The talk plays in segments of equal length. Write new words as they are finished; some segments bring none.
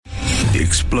The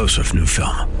explosive new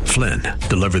film, Flynn,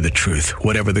 deliver the truth,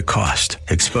 whatever the cost,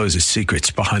 exposes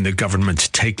secrets behind the government's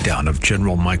takedown of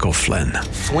General Michael Flynn.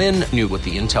 Flynn knew what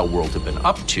the intel world had been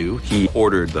up to. He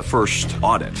ordered the first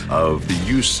audit of the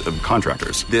use of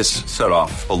contractors. This set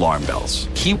off alarm bells.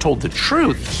 He told the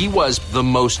truth. He was the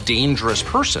most dangerous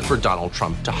person for Donald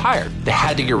Trump to hire. They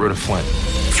had to get rid of Flynn.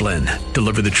 Flynn,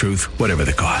 deliver the truth, whatever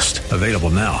the cost. Available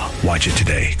now. Watch it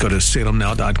today. Go to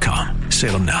salemnow.com.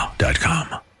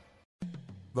 salemnow.com.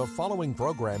 The following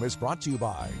program is brought to you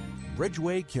by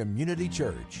Bridgeway Community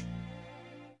Church.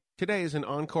 Today is an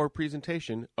encore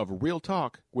presentation of Real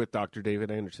Talk with Dr.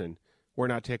 David Anderson. We're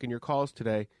not taking your calls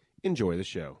today. Enjoy the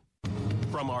show.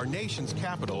 From our nation's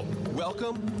capital,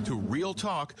 welcome to Real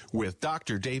Talk with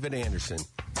Dr. David Anderson.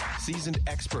 Seasoned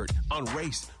expert on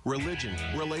race, religion,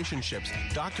 relationships,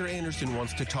 Dr. Anderson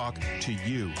wants to talk to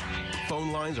you.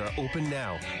 Phone lines are open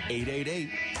now,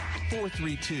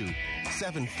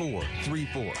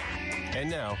 888-432-7434. And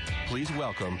now, please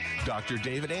welcome Dr.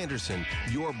 David Anderson,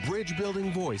 your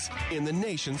bridge-building voice in the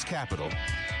nation's capital.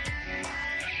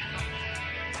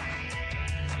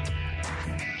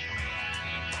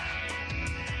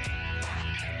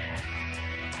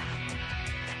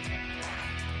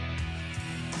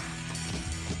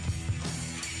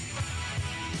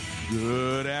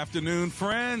 Good afternoon,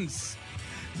 friends.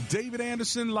 David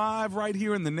Anderson live right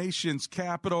here in the nation's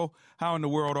capital. How in the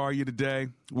world are you today?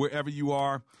 Wherever you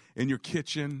are, in your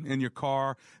kitchen, in your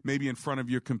car, maybe in front of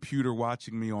your computer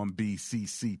watching me on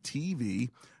bcctv.org.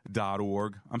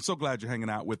 I'm so glad you're hanging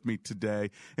out with me today.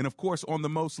 And, of course, on the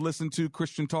most listened to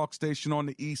Christian talk station on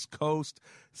the East Coast,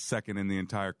 second in the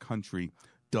entire country,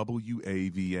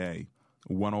 WAVA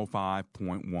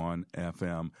 105.1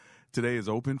 FM. Today is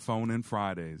Open Phone In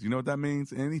Fridays. You know what that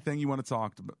means? Anything you want to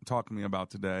talk to me about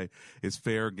today is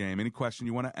fair game. Any question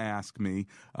you want to ask me,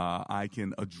 I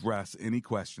can address any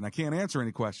question. I can't answer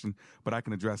any question, but I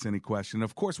can address any question.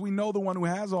 Of course, we know the one who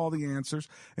has all the answers,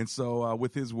 and so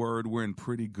with his word, we're in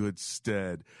pretty good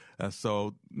stead.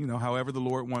 So, you know, however the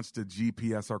Lord wants to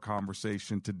GPS our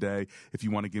conversation today, if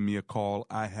you want to give me a call,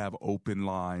 I have open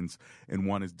lines, and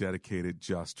one is dedicated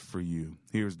just for you.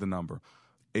 Here's the number,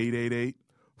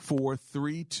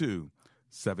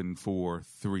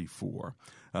 888-432-7434.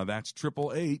 That's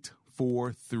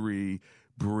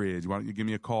 888-43-BRIDGE. Why don't you give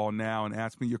me a call now and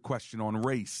ask me your question on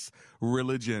race,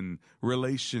 religion,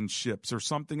 relationships, or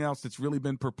something else that's really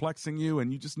been perplexing you,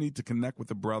 and you just need to connect with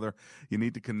a brother. You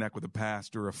need to connect with a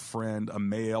pastor, a friend, a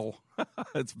male.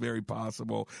 It's very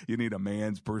possible. You need a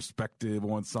man's perspective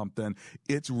on something.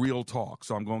 It's real talk.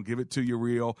 So I'm going to give it to you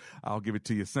real. I'll give it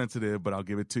to you sensitive, but I'll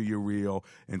give it to you real.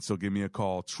 And so give me a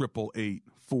call,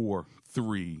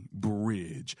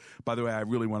 888-43-BRIDGE. By the way, I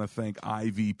really want to thank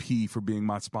IVP for being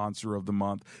my sponsor of the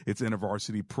month. It's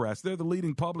InterVarsity Press. They're the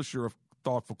leading publisher of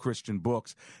thoughtful Christian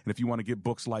books. And if you want to get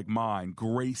books like mine,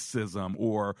 Gracism,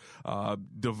 or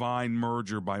Divine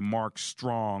Merger by Mark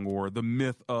Strong, or The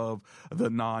Myth of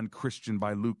the Non-Christian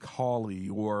by Luke Hawley,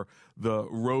 or The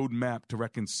Roadmap to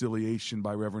Reconciliation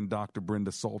by Reverend Dr.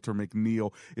 Brenda Salter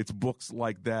McNeil. It's books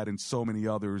like that and so many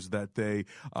others that they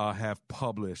have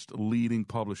published, leading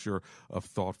publisher of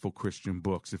thoughtful Christian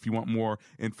books. If you want more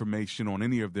information on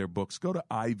any of their books, go to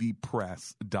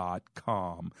ivpress.com.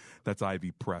 That's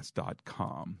ivpress.com.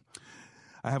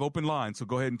 I have open lines, so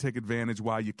go ahead and take advantage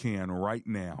while you can right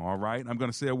now, all right? I'm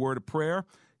going to say a word of prayer,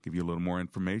 give you a little more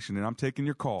information, and I'm taking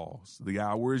your calls. The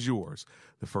hour is yours.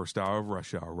 The first hour of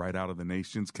rush hour right out of the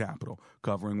nation's capital,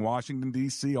 covering Washington,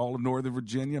 D.C., all of Northern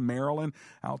Virginia, Maryland,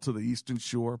 out to the Eastern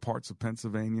Shore, parts of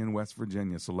Pennsylvania and West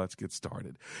Virginia. So let's get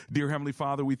started. Dear Heavenly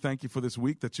Father, we thank you for this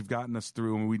week that you've gotten us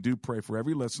through, and we do pray for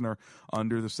every listener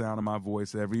under the sound of my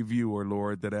voice, every viewer,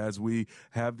 Lord, that as we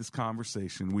have this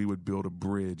conversation, we would build a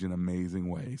bridge in amazing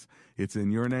ways. It's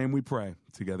in your name we pray.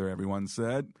 Together, everyone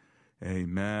said,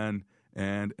 amen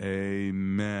and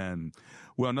amen.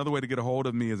 Well, another way to get a hold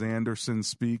of me is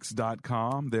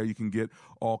andersonspeaks.com. There you can get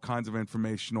all kinds of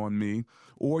information on me,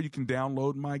 or you can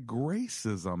download my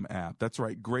Gracism app. That's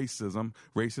right, Gracism.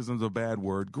 Racism is a bad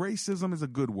word. Gracism is a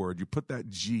good word. You put that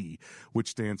G, which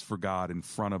stands for God, in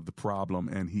front of the problem,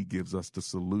 and he gives us the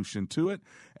solution to it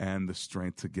and the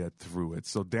strength to get through it.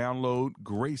 So download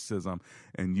Gracism,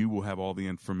 and you will have all the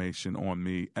information on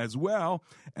me, as well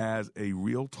as a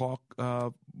Real Talk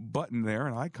button there,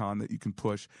 an icon that you can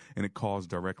push, and it calls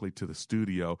directly to the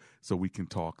studio so we can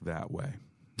talk that way.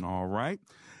 All right.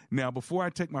 Now, before I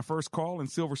take my first call in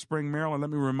Silver Spring, Maryland, let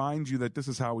me remind you that this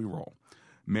is how we roll.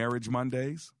 Marriage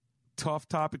Mondays, Tough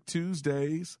Topic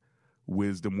Tuesdays,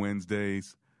 Wisdom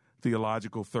Wednesdays,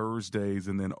 Theological Thursdays,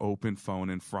 and then Open Phone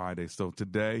in Friday. So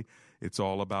today It's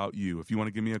all about you. If you want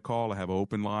to give me a call, I have an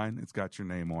open line. It's got your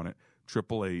name on it,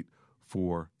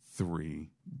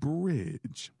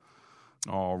 888-43-BRIDGE.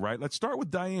 All right, let's start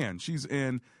with Diane. She's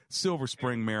in Silver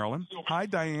Spring, Maryland. Hi,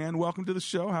 Diane. Welcome to the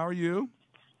show. How are you?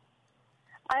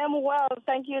 I am well.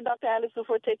 Thank you, Dr. Anderson,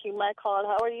 for taking my call.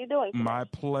 How are you doing today? My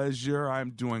pleasure.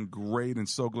 I'm doing great and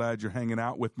so glad you're hanging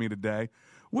out with me today.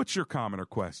 What's your comment or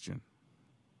question?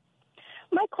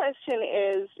 My question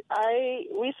is, I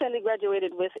recently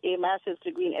graduated with a master's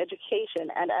degree in education,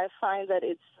 and I find that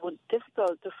it's so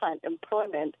difficult to find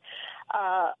employment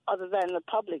other than the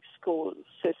public school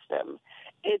system.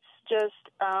 It's just,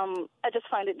 I just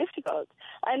find it difficult.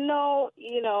 I know,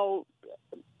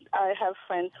 I have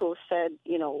friends who have said,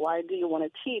 why do you want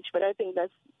to teach? But I think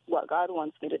that's what God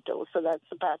wants me to do, so that's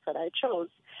the path that I chose.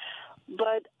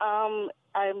 But I'm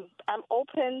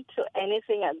open to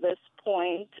anything at this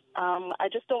point. I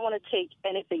just don't want to take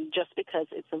anything just because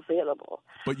it's available.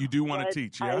 But you do want to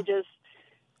teach, yeah?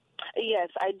 Yes,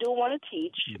 I do want to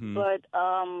teach, but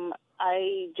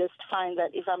I just find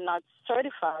that if I'm not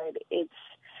certified, it's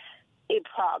a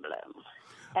problem.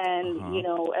 And,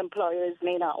 employers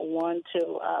may not want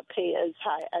to pay as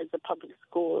high as the public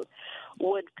school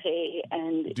would pay.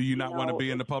 And do you not want to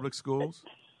be in the public schools?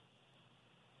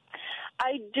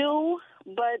 I do,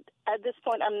 but at this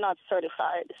point, I'm not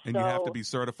certified. And you have to be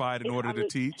certified in order to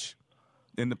teach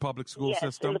in the public school system?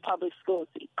 Yes, in the public school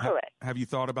system, correct. Have you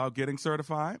thought about getting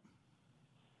certified?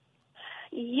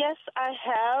 Yes, I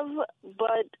have,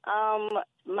 but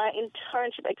my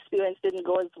internship experience didn't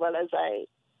go as well as I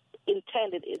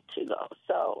intended it to go.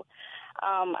 So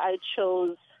I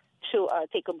chose to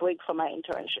take a break from my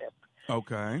internship.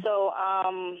 Okay. So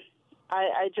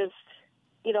I just,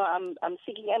 I'm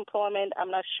seeking employment.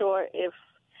 I'm not sure if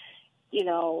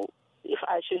I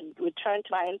should return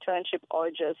to my internship or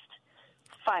just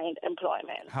find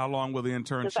employment. How long will the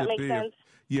internship Does that make be? sense?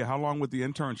 Yeah, how long would the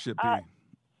internship be?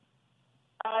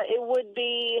 It would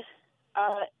be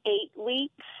 8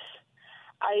 weeks.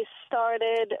 I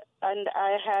started and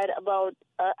I had about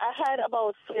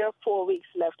 3 or 4 weeks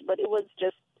left, but it was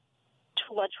just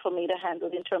too much for me to handle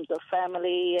in terms of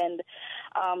family and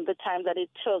the time that it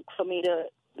took for me to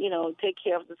take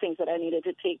care of the things that I needed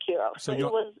to take care of. So you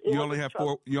only have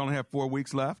 4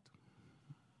 weeks left?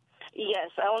 Yes,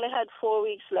 I only had 4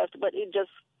 weeks left, but it just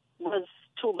was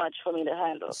too much for me to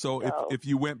handle. So if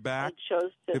you went back,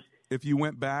 if you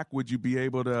went back, would you be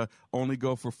able to only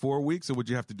go for 4 weeks, or would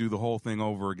you have to do the whole thing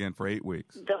over again for 8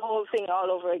 weeks? The whole thing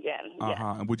all over again. Yes.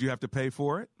 And would you have to pay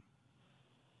for it?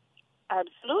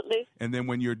 Absolutely. And then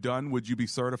when you're done, would you be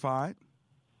certified?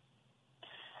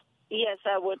 Yes,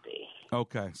 I would be.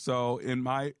 Okay. So in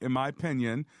my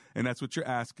opinion, and that's what you're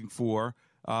asking for,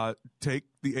 take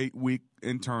the 8-week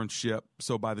internship.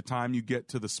 So by the time you get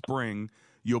to the spring,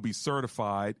 you'll be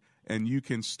certified and you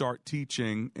can start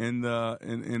teaching in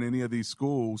any of these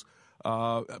schools,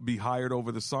 be hired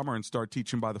over the summer and start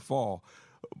teaching by the fall.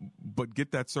 But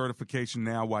get that certification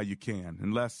now while you can.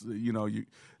 Unless,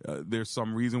 there's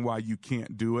some reason why you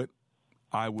can't do it,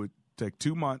 I would take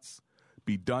 2 months,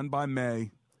 be done by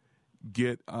May,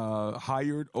 get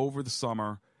hired over the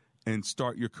summer, and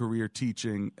start your career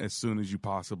teaching as soon as you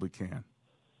possibly can.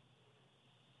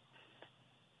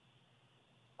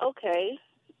 Okay.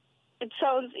 It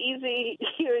sounds easy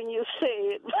hearing you say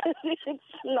it, but it's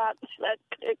not that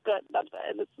clear-cut, Dr.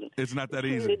 Anderson. It's not that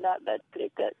easy. It's really not that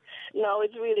clear-cut. No,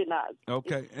 it's really not.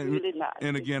 Okay. It's really not.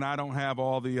 And again, I don't have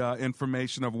all the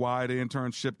information of why the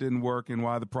internship didn't work and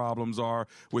why the problems are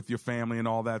with your family and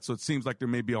all that. So it seems like there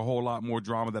may be a whole lot more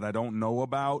drama that I don't know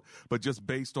about. But just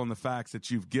based on the facts that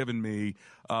you've given me,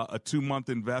 a 2-month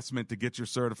investment to get your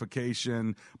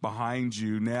certification behind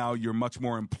you, now you're much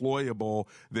more employable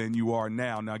than you are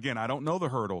now. Now, again, I don't know the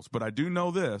hurdles, but I do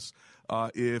know this.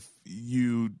 If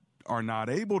you are not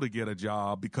able to get a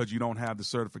job because you don't have the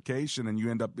certification and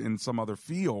you end up in some other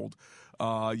field,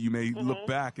 you may look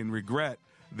back and regret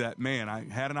that, man, I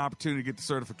had an opportunity to get the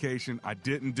certification, I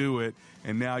didn't do it,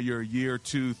 and now you're a year,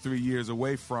 2, 3 years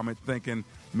away from it thinking,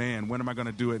 man, when am I going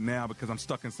to do it now because I'm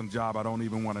stuck in some job I don't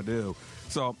even want to do.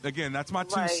 So, again, that's my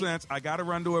 2 cents. I got to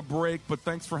run to a break, but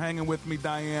thanks for hanging with me,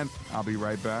 Diane. I'll be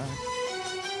right back.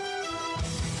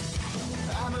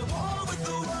 I'm at war with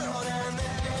the world and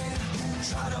they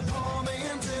try to pull me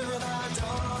into the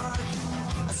dark.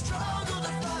 I struggle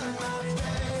to find my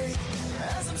way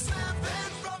as I'm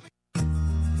slipping from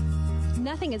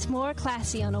Nothing is more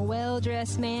classy on a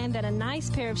well-dressed man than a nice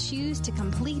pair of shoes to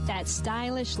complete that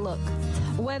stylish look.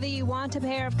 Whether you want a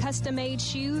pair of custom-made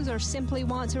shoes or simply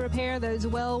want to repair those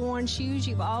well-worn shoes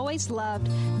you've always loved,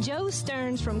 Joe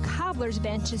Stearns from Cobbler's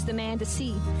Bench is the man to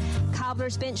see.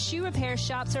 Cobbler's Bench shoe repair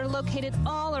shops are located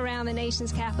all around the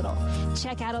nation's capital.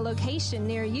 Check out a location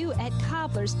near you at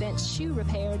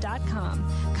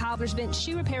cobblersbenchshoerepair.com. Cobbler's Bench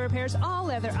Shoe Repair repairs all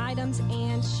leather items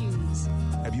and shoes.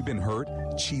 Have you been hurt,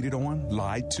 cheated on,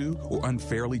 lied to, or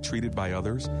unfairly treated by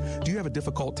others? Do you have a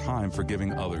difficult time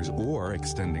forgiving others or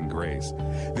extending grace?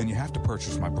 Then you have to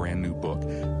purchase my brand new book,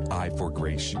 I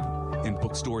Forgrace You. In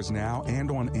bookstores now and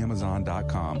on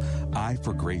Amazon.com, I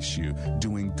Forgrace You,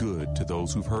 doing good to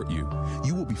those who've hurt you.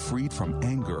 You will be freed from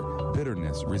anger,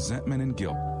 bitterness, resentment, and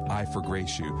guilt. I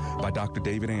Forgrace You by Dr.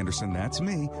 David Anderson. That's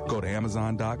me. Go to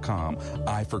Amazon.com.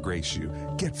 I Forgrace You.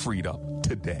 Get freed up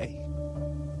today.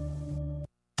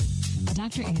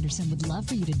 Dr. Anderson would love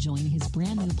for you to join his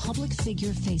brand new public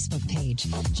figure Facebook page.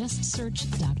 Just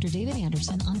search Dr. David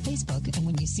Anderson on Facebook, and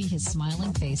when you see his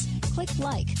smiling face, click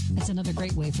like. That's another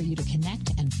great way for you to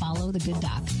connect and follow the good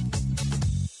doc.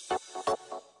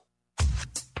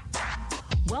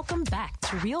 Welcome back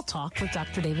to Real Talk with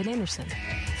Dr. David Anderson.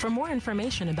 For more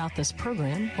information about this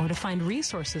program or to find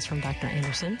resources from Dr.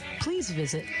 Anderson, please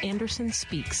visit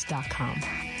AndersonSpeaks.com.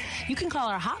 You can call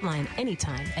our hotline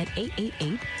anytime at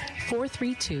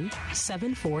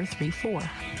 888-432-7434.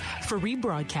 For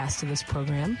rebroadcast of this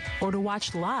program or to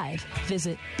watch live,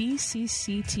 visit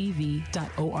bcctv.org.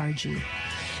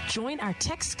 Join our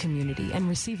text community and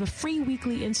receive a free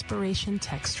weekly inspiration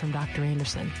text from Dr.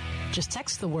 Anderson. Just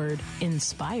text the word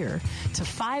INSPIRE to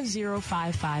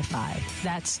 50555.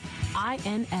 That's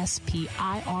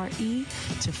INSPIRE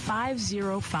to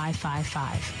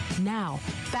 50555. Now,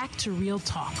 back to Real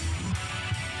Talk.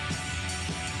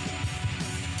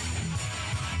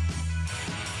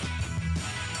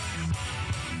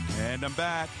 And I'm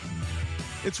back.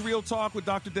 It's Real Talk with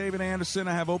Dr. David Anderson.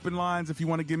 I have open lines if you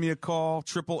want to give me a call,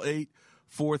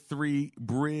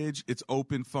 888-43-BRIDGE. It's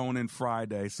open phone in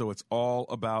Friday, so it's all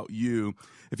about you.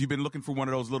 If you've been looking for one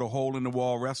of those little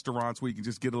hole-in-the-wall restaurants where you can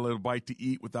just get a little bite to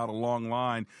eat without a long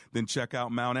line, then check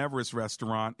out Mount Everest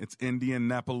Restaurant. It's Indian,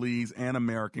 Nepalese, and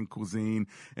American cuisine,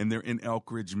 and they're in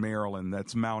Elkridge, Maryland.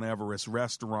 That's Mount Everest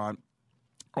Restaurant.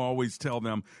 Always tell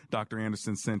them Dr.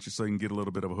 Anderson sent you so you can get a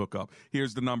little bit of a hookup.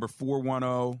 Here's the number,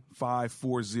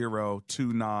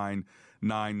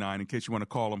 410-540-2999, in case you want to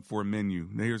call them for a menu.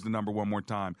 Now, here's the number one more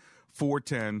time,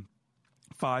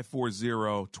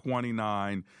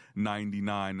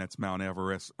 410-540-2999. That's Mount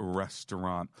Everest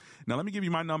Restaurant. Now, let me give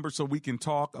you my number so we can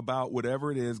talk about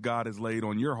whatever it is God has laid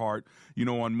on your heart. You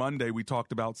know, on Monday, we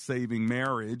talked about saving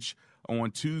marriage.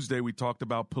 On Tuesday, we talked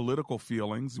about political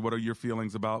feelings. What are your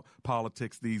feelings about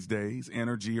politics these days?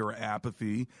 Energy or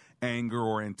apathy, anger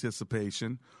or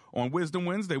anticipation. On Wisdom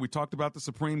Wednesday, we talked about the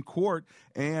Supreme Court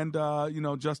and,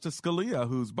 Justice Scalia,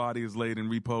 whose body is laid in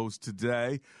repose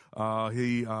today.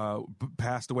 He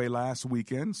passed away last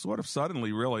weekend, sort of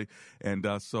suddenly, really. And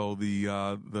so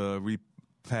the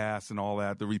pass and all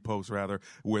that, the repost rather,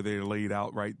 where they're laid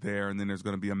out right there. And then there's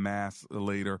going to be a mass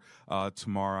later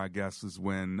tomorrow, I guess, is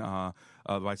when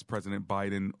Vice President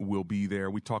Biden will be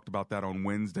there. We talked about that on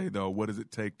Wednesday, though. What does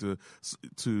it take to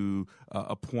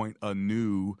appoint a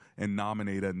new and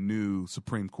nominate a new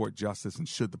Supreme Court justice? And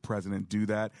should the president do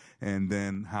that? And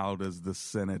then how does the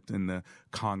Senate and the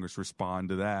Congress respond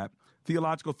to that?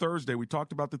 Theological Thursday, we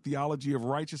talked about the theology of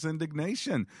righteous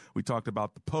indignation. We talked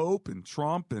about the Pope and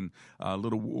Trump and a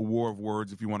little war of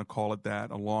words, if you want to call it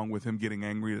that, along with him getting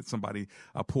angry that somebody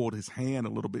pulled his hand a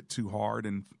little bit too hard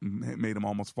and made him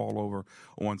almost fall over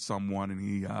on someone.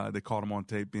 And they caught him on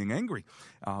tape being angry,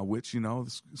 which,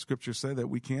 the scripture said that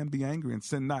we can be angry and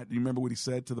sin not. You remember what he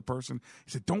said to the person?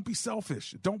 He said, don't be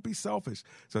selfish. Don't be selfish.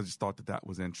 So I just thought that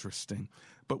was interesting.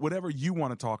 But whatever you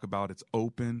want to talk about, it's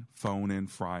open phone in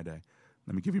Friday.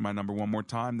 Let me give you my number one more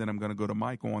time, then I'm going to go to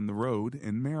Mike on the road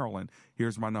in Maryland.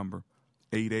 Here's my number,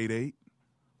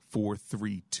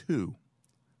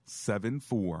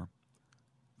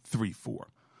 888-432-7434.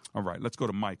 All right, let's go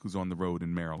to Mike, who's on the road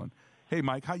in Maryland. Hey,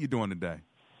 Mike, how you doing today?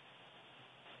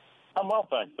 I'm well,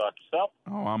 thanks, Dr. Self.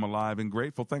 Oh, I'm alive and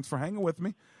grateful. Thanks for hanging with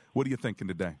me. What are you thinking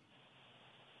today?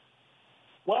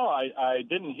 Well, I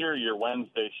didn't hear your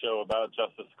Wednesday show about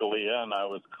Justice Scalia, and I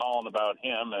was calling about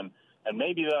him, and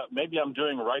maybe I'm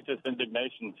doing righteous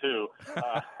indignation too.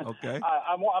 Okay.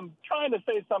 I'm trying to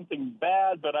say something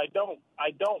bad, but I don't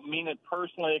mean it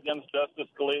personally against Justice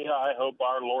Scalia. I hope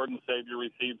our Lord and Savior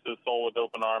receives his soul with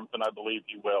open arms, and I believe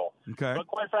he will. Okay. But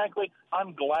quite frankly,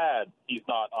 I'm glad he's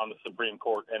not on the Supreme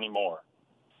Court anymore.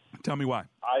 Tell me why.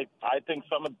 I think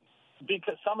some of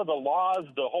because some of the laws,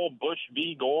 the whole Bush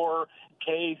v. Gore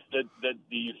case that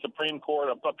the Supreme Court,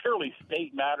 a purely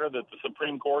state matter that the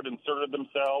Supreme Court inserted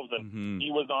themselves, and he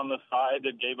was on the side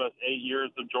that gave us 8 years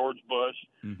of George Bush.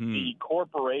 The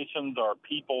corporations are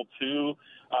people, too.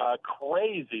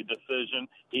 Crazy decision.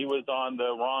 He was on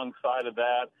the wrong side of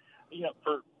that.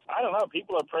 I don't know.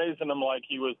 People are praising him like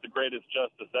he was the greatest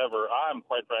justice ever. I'm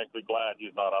quite frankly glad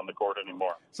he's not on the court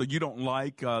anymore. So you don't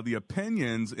like the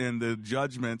opinions and the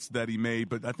judgments that he made,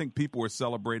 but I think people were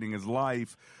celebrating his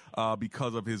life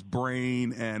because of his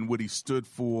brain and what he stood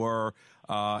for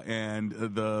and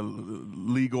the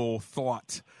legal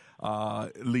thought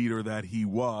leader that he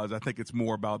was. I think it's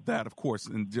more about that, of course,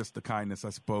 and just the kindness, I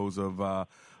suppose, of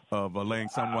laying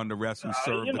someone to rest who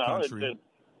served the country.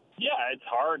 Yeah, it's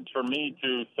hard for me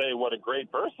to say what a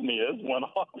great person he is when,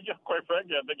 quite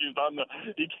frankly, I think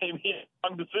he came here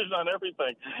on decision on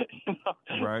everything.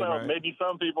 Right. Maybe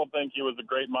some people think he was a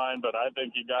great mind, but I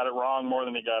think he got it wrong more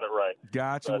than he got it right.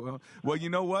 Gotcha. Well, you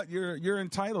know what? You're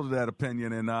entitled to that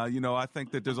opinion, and I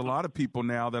think that there's a lot of people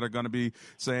now that are going to be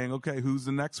saying, okay, who's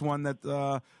the next one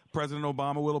that President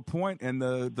Obama will appoint and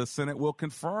the Senate will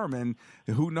confirm, and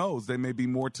who knows, they may be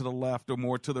more to the left or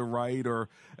more to the right, or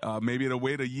maybe it'll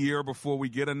wait a year before we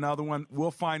get another one.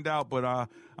 We'll find out, but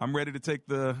I'm ready to take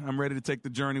the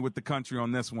journey with the country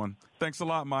on this one. Thanks a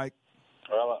lot, Mike.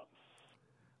 Well,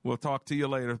 we'll talk to you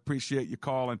later. Appreciate you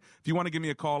calling. If you want to give me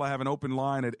a call, I have an open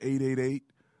line at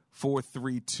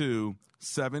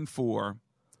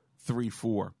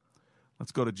 888-432-7434.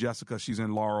 Let's go to Jessica. She's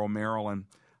in Laurel, Maryland.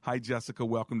 Hi, Jessica.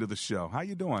 Welcome to the show. How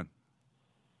you doing?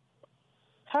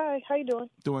 Hi. How you doing?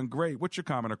 Doing great. What's your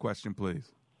comment or question,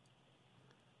 please?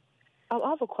 I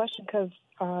have a question because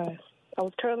I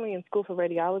was currently in school for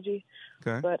radiology,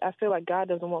 but I feel like God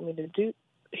doesn't want me to do.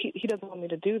 He doesn't want me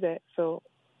to do that. So,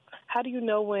 how do you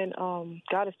know when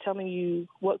God is telling you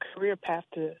what career path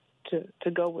to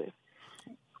go with?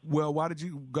 Well, why'd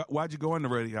you go into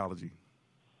radiology?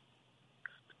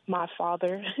 My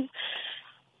father.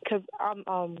 Because I'm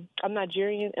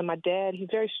Nigerian, and my dad, he's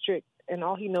very strict, and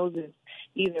all he knows is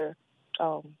either,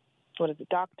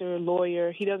 doctor,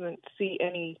 lawyer. He doesn't see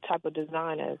any type of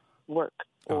design as work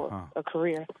or a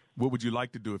career. What would you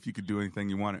like to do if you could do anything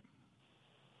you wanted?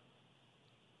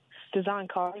 Design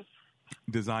cars.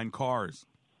 Design cars.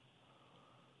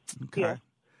 Okay.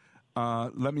 Yeah.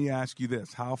 Let me ask you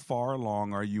this. How far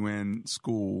along are you in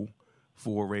school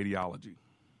for radiology?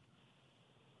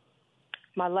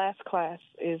 My last class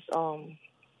is it was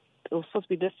supposed to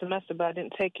be this semester, but I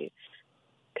didn't take it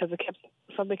because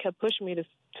something kept pushing me to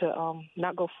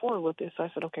not go forward with it. So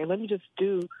I said, okay, let me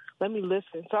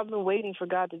listen. So I've been waiting for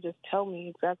God to just tell me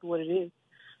exactly what it is.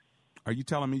 Are you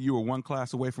telling me you were one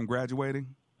class away from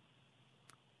graduating?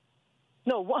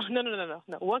 No.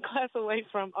 One class away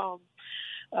from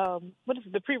what is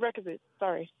it, the prerequisite?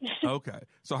 Sorry. Okay.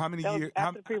 So how many years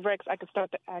after the prereqs I could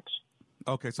start the action?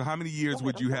 Okay, so how many years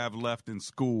would you have left in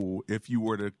school if you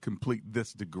were to complete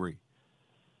this degree?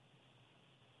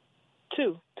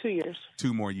 2 years.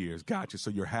 2 more years. Gotcha.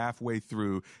 So you're halfway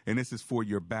through, and this is for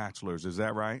your bachelor's. Is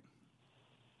that right?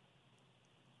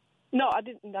 No, I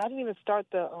didn't even start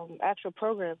the actual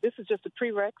program. This is just the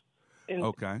prereqs and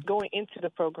going into the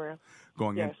program.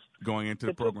 Going into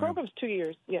the program. The program's 2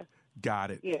 years, yeah. Got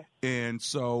it. Yeah. And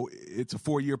so it's a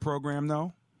 4-year program,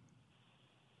 though?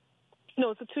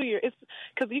 No, it's a 2-year. It's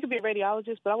because you could be a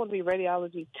radiologist, but I want to be a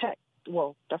radiology tech.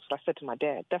 Well, that's what I said to my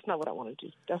dad. That's not what I want to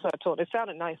do. That's what I told him. It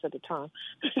sounded nice at the time,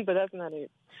 but that's not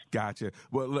it. Gotcha.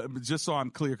 Well, just so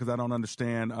I'm clear, because I don't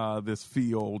understand this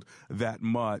field that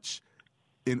much,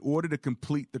 in order to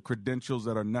complete the credentials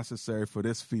that are necessary for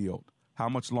this field, how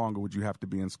much longer would you have to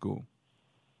be in school?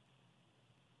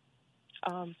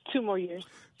 2 more years.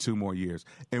 2 more years.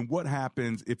 And what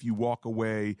happens if you walk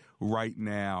away right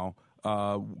now?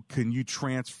 Can you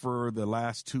transfer the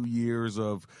last 2 years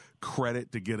of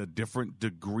credit to get a different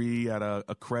degree at a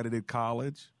accredited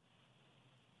college?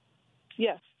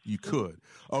 Yes. You could.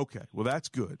 Okay. Well, that's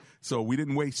good. So we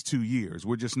didn't waste 2 years.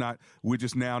 We just now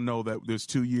know that there's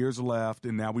 2 years left,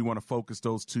 and now we want to focus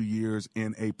those 2 years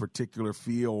in a particular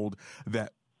field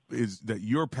that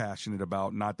you're passionate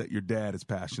about, not that your dad is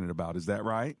passionate about. Is that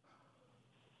right?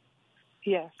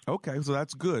 Yes. Okay, so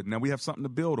that's good. Now we have something to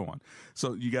build on.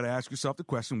 So you got to ask yourself the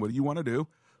question, what do you want to do?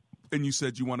 And you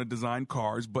said you want to design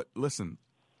cars, but listen,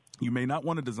 you may not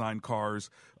want to design cars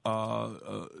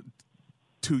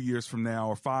 2 years from now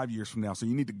or 5 years from now. So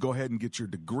you need to go ahead and get your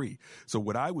degree. So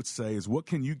what I would say is, what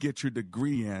can you get your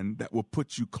degree in that will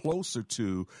put you closer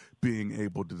to being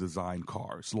able to design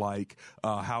cars? Like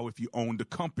how if you owned a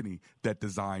company that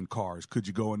designed cars, could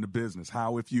you go into business?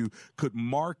 How if you could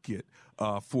market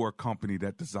for a company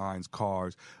that designs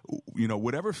cars? You know,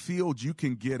 whatever field you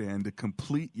can get in to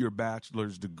complete your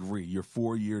bachelor's degree, your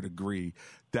 4-year degree,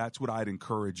 that's what I'd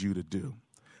encourage you to do.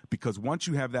 Because once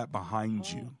you have that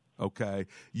behind you, okay,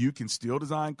 you can still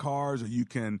design cars, or you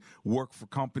can work for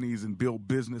companies and build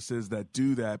businesses that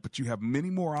do that, but you have many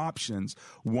more options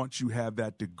once you have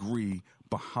that degree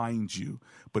behind you.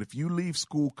 But if you leave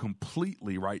school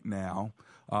completely right now,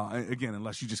 again,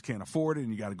 unless you just can't afford it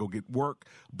and you got to go get work,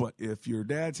 but if your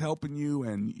dad's helping you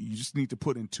and you just need to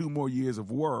put in 2 more years of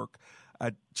work,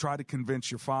 I'd try to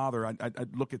convince your father.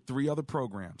 I'd look at 3 other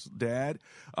programs. Dad,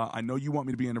 I know you want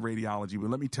me to be into radiology, but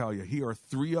let me tell you, here are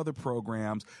 3 other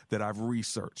programs that I've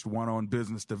researched. One on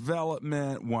business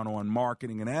development, one on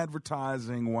marketing and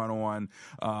advertising, one on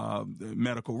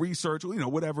medical research, you know,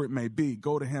 whatever it may be.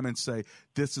 Go to him and say,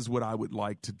 this is what I would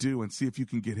like to do, and see if you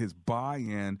can get his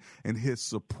buy-in and his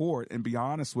support. And be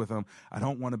honest with him, I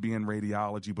don't want to be in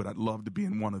radiology, but I'd love to be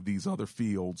in one of these other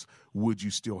fields. Would you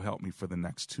still help me for the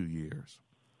next 2 years?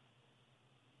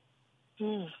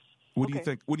 What do you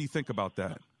think? What do you think about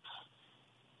that?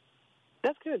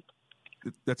 That's good.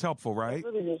 That's helpful, right?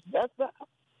 That really is.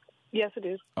 Yes, it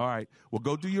is. All right. Well,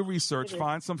 go do your research.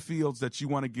 Find some fields that you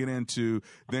want to get into.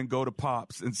 Then go to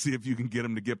Pops and see if you can get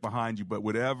him to get behind you. But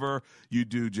whatever you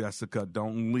do, Jessica,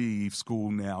 don't leave school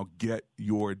now. Get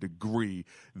your degree.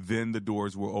 Then the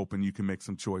doors will open. You can make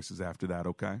some choices after that,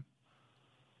 okay?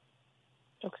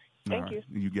 Okay. Thank you.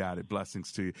 You got it.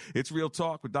 Blessings to you. It's Real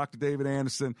Talk with Dr. David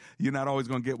Anderson. You're not always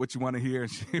going to get what you want to hear.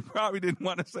 She probably didn't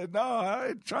want to say, no,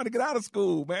 I'm trying to get out of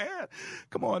school, man.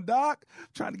 Come on, Doc. I'm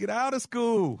trying to get out of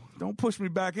school. Don't push me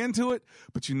back into it.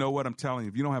 But you know what? I'm telling you,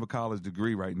 if you don't have a college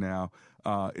degree right now,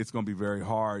 it's going to be very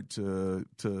hard to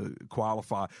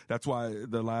qualify. That's why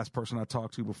the last person I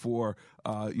talked to before,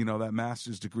 that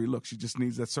master's degree, look, she just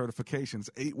needs that certification.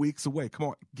 It's 8 weeks away. Come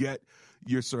on, get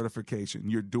your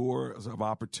certification. Your doors of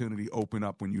opportunity open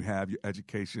up when you have your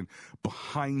education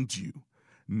behind you,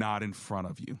 not in front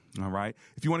of you. All right?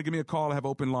 If you want to give me a call, I have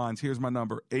open lines. Here's my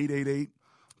number,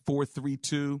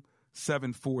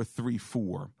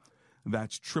 888-432-7434.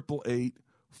 That's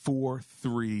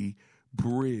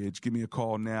 888-43-BRIDGE. Give me a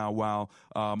call now while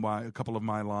a couple of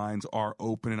my lines are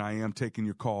open, and I am taking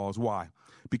your calls. Why?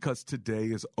 Because today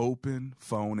is Open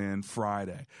Phone In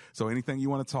Friday. So anything you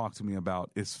want to talk to me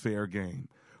about is fair game.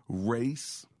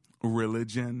 Race,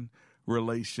 religion,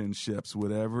 relationships,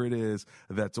 whatever it is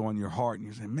that's on your heart, and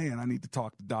you're saying, man, I need to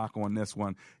talk to Doc on this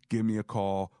one, give me a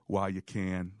call while you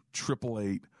can.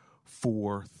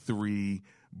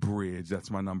 888-43-BRIDGE.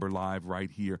 That's my number live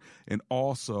right here. And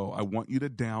also, I want you to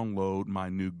download my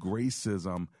new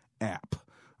Gracism app.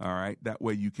 All right. That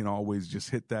way you can always just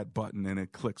hit that button and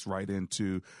it clicks right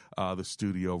into the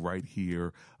studio right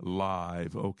here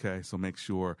live. Okay. So make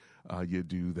sure you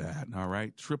do that. All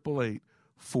right.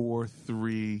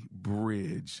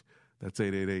 888-43-BRIDGE. That's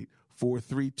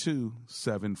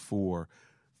 888-432-7434.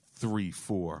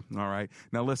 All right.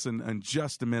 Now, listen, in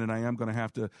just a minute, I am going to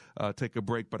have to take a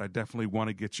break, but I definitely want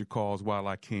to get your calls while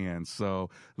I can.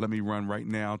 So let me run right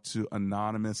now to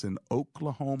Anonymous in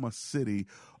Oklahoma City,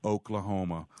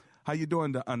 Oklahoma. How you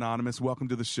doing, Anonymous? Welcome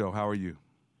to the show. How are you?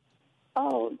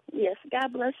 Oh, yes.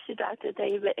 God bless you, Dr.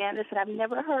 David Anderson. I've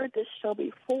never heard this show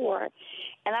before,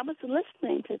 and I was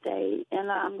listening today,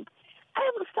 and I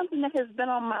have something that has been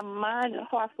on my mind and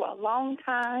heart for a long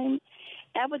time.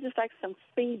 I would just like some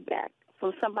feedback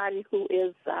from somebody who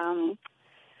is not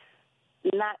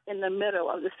in the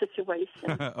middle of the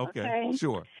situation. Okay,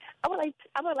 sure. I would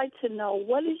like to know,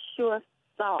 what is your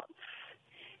thoughts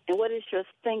and what is your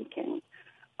thinking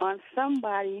on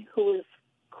somebody who is,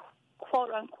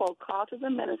 quote unquote, called to the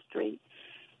ministry,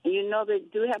 and you know they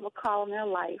do have a call in their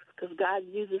life because God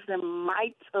uses them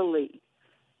mightily.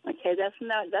 Okay, that's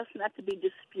not to be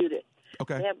disputed.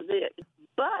 Okay,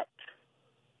 but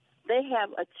they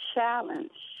have a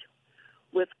challenge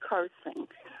with cursing.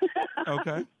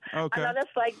 Okay. I know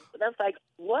that's like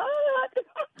what?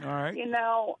 All right. In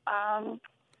a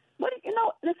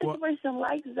situation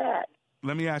like that.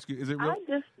 Let me ask you: is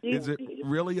it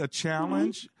really a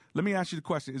challenge? Mm-hmm. Let me ask you the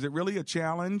question: is it really a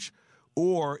challenge,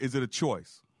 or is it a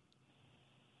choice?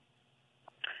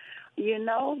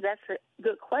 That's a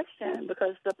good question,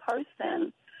 because the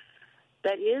person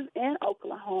that is in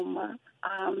Oklahoma,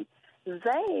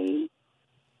 they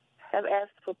have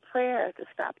asked for prayer to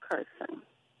stop cursing.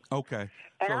 Okay.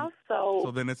 And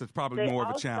so then it's probably more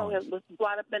of a challenge. It was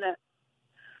brought up in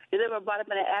They were brought up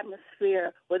in an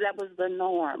atmosphere where that was the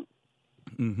norm.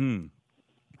 Mm-hmm.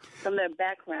 From their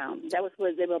background. That was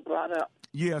where they were brought up.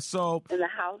 Yeah, so in the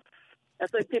house.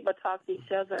 That's where people talk to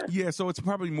each other. Yeah, so it's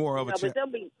probably more of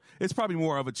it's probably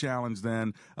more of a challenge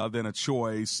than a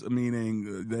choice.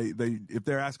 Meaning, they if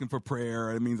they're asking for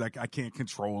prayer, it means I can't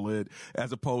control it.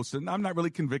 As opposed to, I'm not really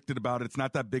convicted about it. It's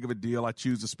not that big of a deal. I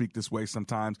choose to speak this way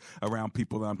sometimes around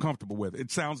people that I'm comfortable with.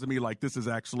 It sounds to me like this is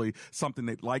actually something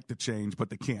they'd like to change, but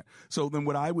they can't. So then,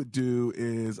 what I would do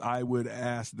is I would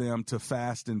ask them to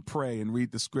fast and pray and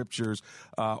read the scriptures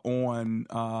on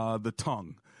the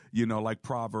tongue. You know, like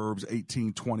Proverbs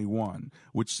 18:21,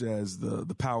 which says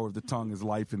the power of the tongue is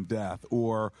life and death,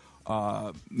 or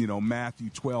Matthew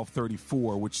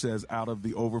 12:34, which says out of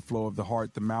the overflow of the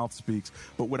heart the mouth speaks.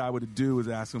 But what I would do is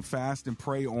ask them fast and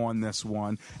pray on this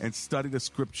one and study the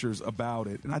scriptures about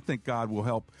it, and I think God will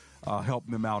help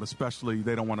them out, especially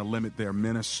they don't want to limit their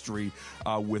ministry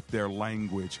with their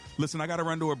language. Listen, I got to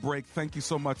run to a break. Thank you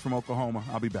so much from Oklahoma.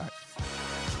 I'll be back.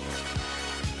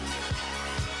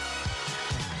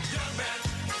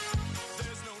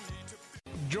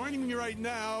 Joining me right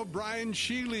now, Brian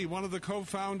Sheely, one of the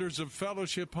co-founders of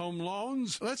Fellowship Home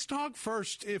Loans. Let's talk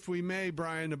first, if we may,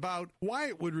 Brian, about why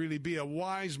it would really be a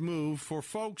wise move for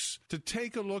folks to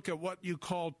take a look at what you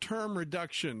call term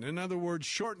reduction. In other words,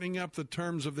 shortening up the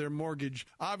terms of their mortgage.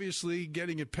 Obviously,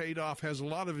 getting it paid off has a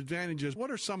lot of advantages.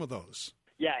 What are some of those?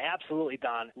 Yeah, absolutely,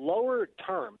 Don. Lower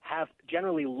term have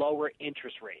generally lower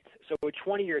interest rates. So a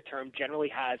 20-year term generally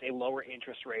has a lower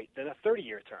interest rate than a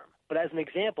 30-year term. But as an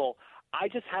example, I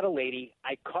just had a lady,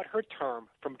 I cut her term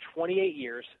from 28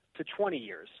 years to 20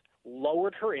 years,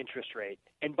 lowered her interest rate,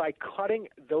 and by cutting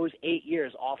those 8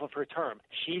 years off of her term,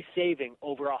 she's saving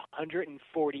over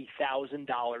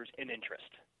 $140,000 in interest.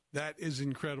 That is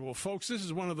incredible. Folks, this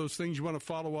is one of those things you want to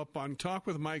follow up on. Talk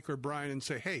with Mike or Brian and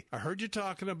say, hey, I heard you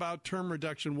talking about term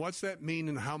reduction. What's that mean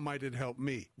and how might it help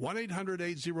me?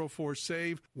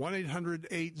 1-800-804-SAVE,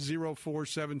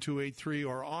 1-800-804-7283,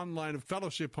 or online at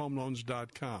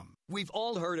fellowshiphomeloans.com. We've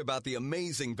all heard about the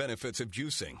amazing benefits of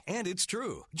juicing, and it's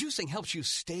true. Juicing helps you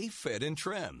stay fit and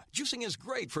trim. Juicing is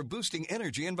great for boosting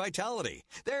energy and vitality.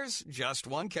 There's just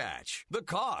one catch, the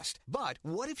cost. But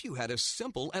what if you had a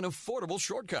simple and affordable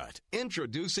shortcut?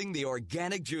 Introducing the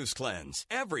Organic Juice Cleanse.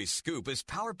 Every scoop is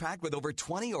power-packed with over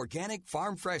 20 organic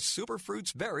farm-fresh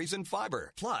superfruits, berries, and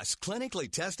fiber, plus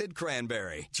clinically tested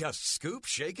cranberry. Just scoop,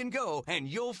 shake, and go, and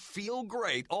you'll feel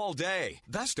great all day.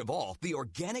 Best of all, the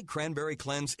Organic Cranberry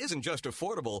Cleanse isn't just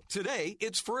affordable. Today,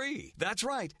 it's free. That's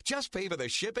right. Just pay for the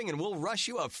shipping and we'll rush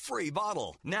you a free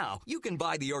bottle. Now, you can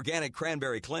buy the Organic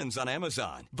Cranberry Cleanse on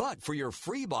Amazon. But for your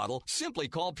free bottle, simply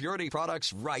call Purity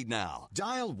Products right now.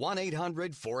 Dial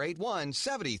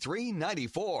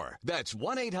 1-800-481-7394. That's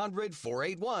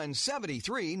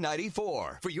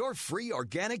 1-800-481-7394. For your free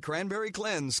Organic Cranberry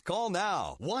Cleanse, call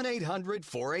now.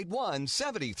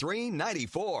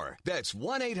 1-800-481-7394. That's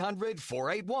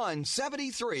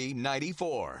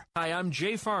 1-800-481-7394. Hi, I'm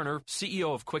Jay Farner,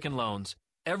 CEO of Quicken Loans.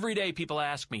 Every day people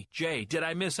ask me, Jay, did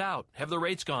I miss out? Have the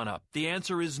rates gone up? The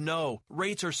answer is no.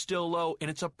 Rates are still low, and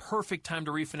it's a perfect time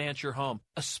to refinance your home,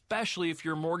 especially if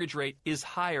your mortgage rate is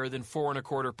higher than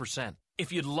 4.25%.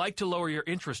 If you'd like to lower your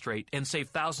interest rate and save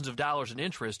thousands of dollars in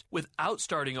interest without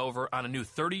starting over on a new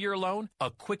 30-year loan, a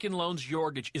Quicken Loans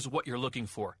Yorgage is what you're looking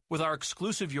for. With our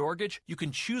exclusive Yorgage, you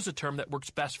can choose a term that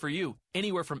works best for you,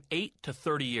 anywhere from 8 to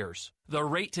 30 years. The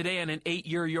rate today on an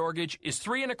 8-year Yorgage is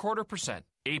 3.25%,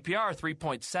 APR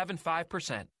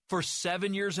 3.75%. For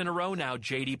 7 years in a row now,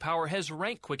 J.D. Power has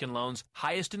ranked Quicken Loans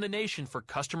highest in the nation for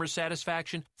customer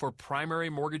satisfaction for primary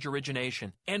mortgage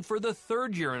origination. And for the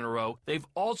 3rd year in a row, they've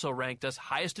also ranked us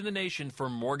highest in the nation for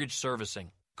mortgage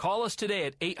servicing. Call us today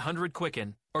at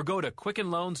 800-QUICKEN or go to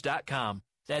QuickenLoans.com.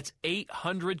 That's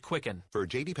 800-QUICKEN. For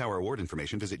J.D. Power award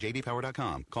information, visit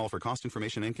jdpower.com. Call for cost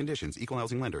information and conditions. Equal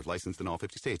housing lender. Licensed in all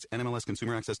 50 states. NMLS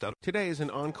Consumer Access. Today is an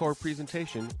encore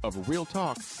presentation of Real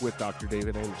Talk with Dr.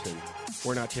 David Anderson.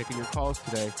 We're not taking your calls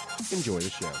today. Enjoy the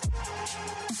show.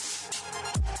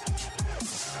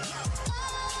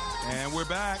 And we're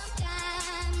back.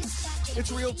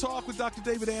 It's Real Talk with Dr.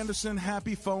 David Anderson.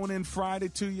 Happy phone-in Friday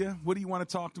to you. What do you want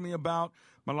to talk to me about?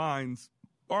 My lines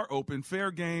are open.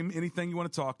 Fair game. Anything you want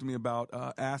to talk to me about,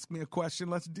 ask me a question.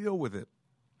 Let's deal with it.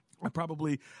 I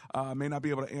probably may not be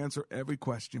able to answer every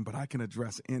question, but I can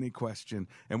address any question.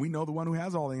 And we know the one who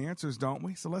has all the answers, don't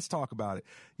we? So let's talk about it.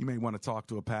 You may want to talk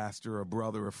to a pastor, a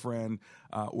brother, a friend,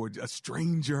 or a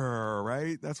stranger,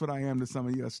 right? That's what I am to some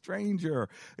of you, a stranger.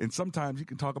 And sometimes you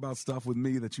can talk about stuff with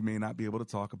me that you may not be able to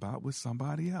talk about with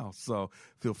somebody else. So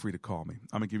feel free to call me.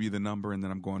 I'm going to give you the number, and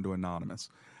then I'm going to anonymous.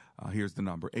 Here's the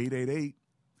number, 888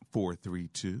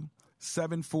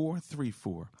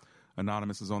 888-432-7434.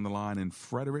 Anonymous is on the line in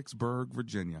Fredericksburg,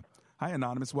 Virginia. Hi,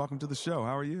 Anonymous. Welcome to the show.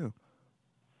 How are you?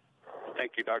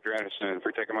 Thank you, Dr. Anderson,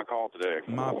 for taking my call today.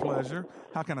 My pleasure.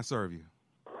 How can I serve you?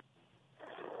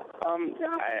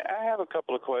 I have a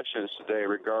couple of questions today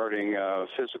regarding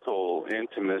physical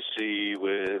intimacy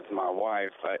with my wife.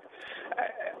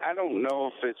 I don't know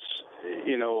if it's,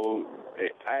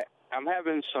 I'm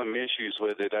having some issues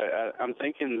with it. I'm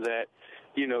thinking that,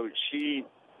 she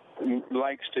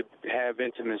likes to have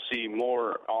intimacy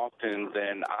more often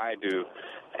than I do,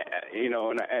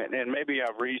 and maybe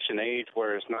I've reached an age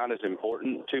where it's not as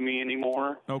important to me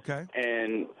anymore. Okay.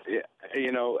 And,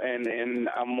 and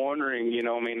I'm wondering,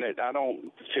 I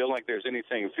don't feel like there's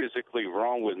anything physically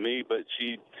wrong with me, but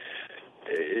she,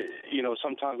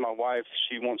 sometimes my wife,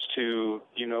 she wants to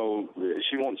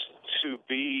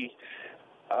be,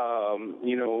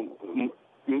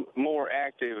 more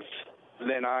active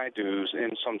than I do,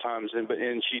 and sometimes,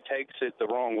 and she takes it the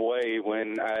wrong way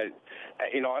when I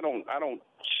don't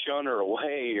shun her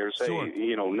away or say, sure,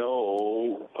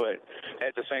 no, but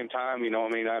at the same time,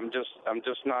 I'm just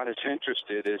not as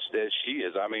interested as she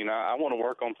is. I want to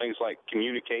work on things like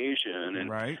communication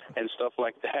and stuff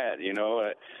like that.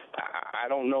 I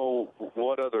don't know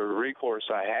what other recourse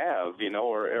I have,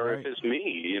 or if it's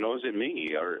me, is it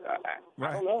me, or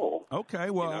I don't know.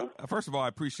 Okay, well, first of all, I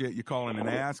appreciate you calling and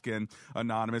asking,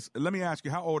 Anonymous. Let me ask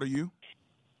you, how old are you?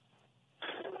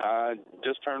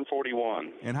 Just turned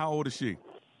 41. And how old is she?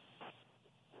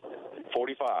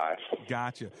 45.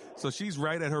 Gotcha. So she's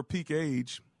right at her peak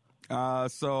age.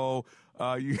 If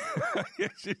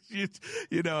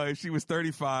she was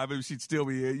 35, she'd still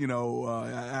be,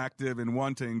 active and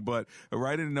wanting. But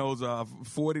right in those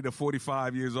 40 to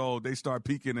 45 years old, they start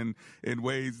peaking in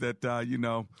ways that,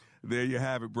 there you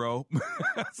have it, bro.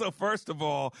 So first of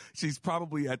all, she's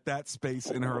probably at that space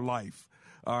in her life.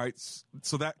 All right.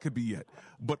 So that could be it.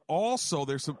 But also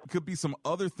could be some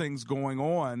other things going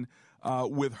on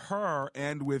with her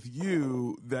and with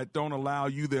you that don't allow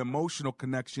you the emotional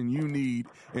connection you need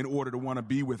in order to want to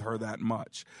be with her that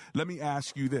much. Let me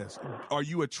ask you this. Are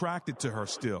you attracted to her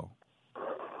still?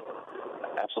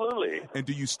 Absolutely. And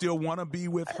do you still want to be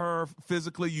with her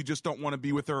physically? You just don't want to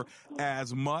be with her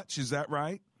as much. Is that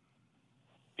right?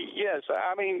 Yes.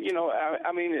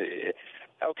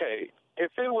 Okay.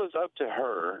 If it was up to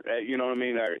her,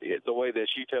 the way that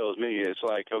she tells me, it's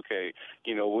like, okay,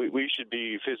 we should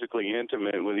be physically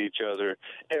intimate with each other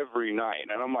every night.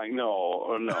 And I'm like,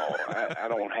 no, I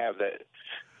don't have that.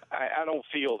 I don't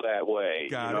feel that way.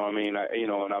 Got and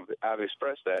I've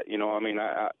expressed that,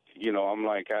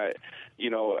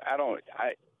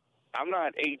 I'm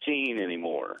not 18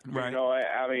 anymore. Right.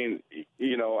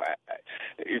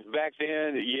 Back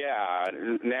then, yeah.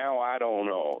 Now I don't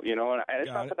know. And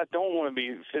it's not that I don't want to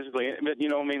be physically, but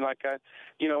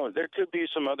there could be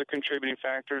some other contributing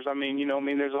factors.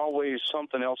 There's always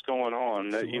something else going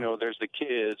on. Sure. There's the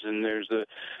kids, and there's the,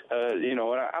 and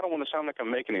I don't want to sound like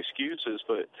I'm making excuses,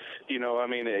 but you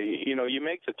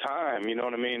make the time.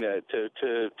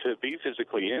 To be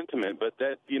physically intimate, but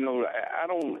that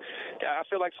I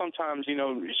feel like sometimes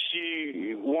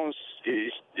she wants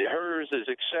hers is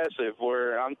excessive,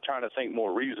 where I'm trying to think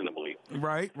more reasonably.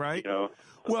 Right.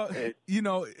 Well,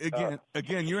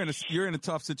 again, you're in a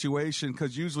tough situation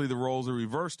because usually the roles are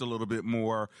reversed a little bit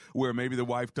more, where maybe the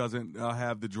wife doesn't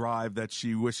have the drive that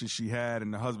she wishes she had,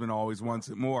 and the husband always wants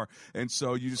it more, and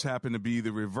so you just happen to be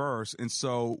the reverse. And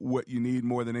so what you need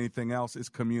more than anything else is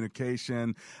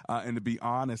communication, and to be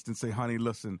honest and say, honey,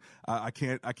 listen, I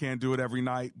can't do it every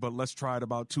night, but let's try it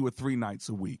about 2 or 3 nights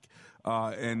a week.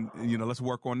 Let's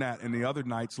work on that. And the other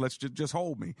nights, let's just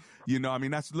hold me.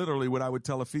 That's literally what I would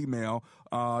tell a female.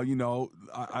 I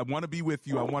want to be with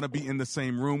you. I want to be in the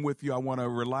same room with you. I want to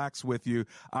relax with you.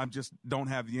 I just don't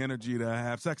have the energy to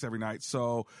have sex every night.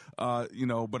 So,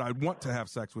 but I want to have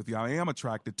sex with you. I am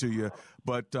attracted to you,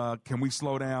 but can we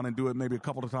slow down and do it maybe a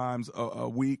couple of times a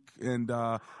week? And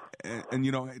that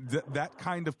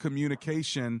kind of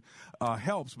communication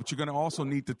helps, but you're going to also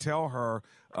need to tell her,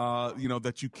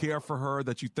 that you care for her,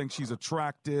 that you think she's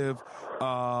attractive,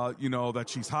 that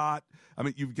she's hot.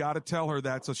 You've got to tell her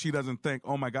that so she doesn't think,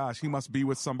 oh my gosh, he must be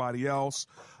with somebody else.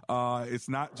 It's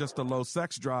not just a low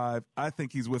sex drive. I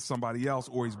think he's with somebody else,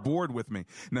 or he's bored with me.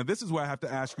 Now, this is where I have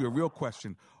to ask you a real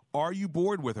question. Are you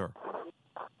bored with her?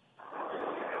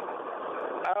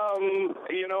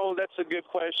 That's a good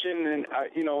question. And,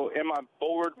 am I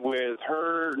bored with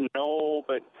her? No,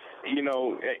 but,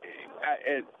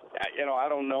 I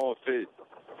don't know if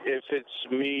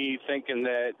it's me thinking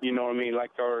that, like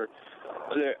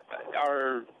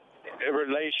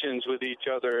relations with each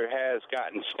other has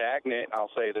gotten stagnant.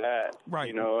 I'll say that. Right.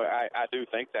 You know, I do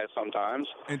think that sometimes.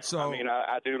 And so, I mean,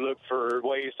 I do look for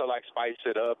ways to like spice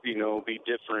it up. You know, be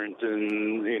different,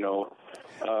 and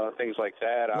things like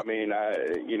that. I mean,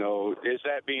 you know, is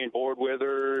that being bored with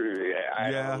her?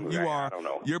 You are. I don't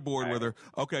know. You're bored with her.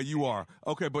 Okay, you are.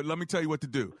 Okay, but let me tell you what to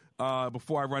do.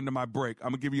 Before I run to my break, I'm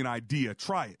going to give you an idea.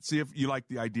 Try it. See if you like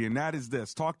the idea. And that is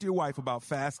this. Talk to your wife about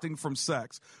fasting from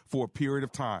sex for a period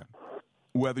of time.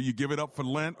 Whether you give it up for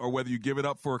Lent or whether you give it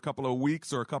up for a couple of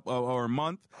weeks or a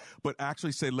month, but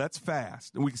actually say, let's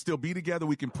fast. And we can still be together,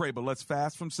 we can pray, but let's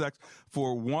fast from sex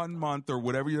for 1 month or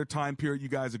whatever your time period you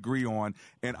guys agree on.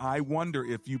 And I wonder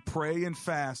if you pray and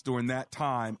fast during that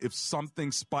time, if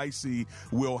something spicy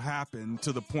will happen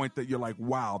to the point that you're like,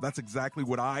 wow, that's exactly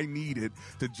what I needed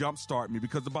to jumpstart me,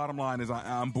 because the bottom line is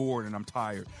I'm bored and I'm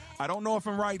tired. I don't know if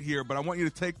I'm right here, but I want you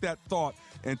to take that thought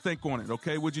and think on it,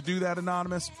 okay? Would you do that,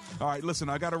 Anonymous? All right, listen,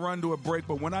 I got to run to a break,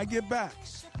 but when I get back,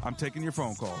 I'm taking your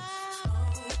phone calls.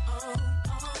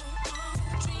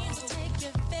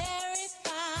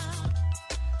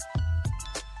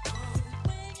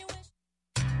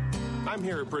 I'm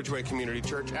here at Bridgeway Community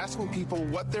Church asking people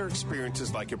what their experience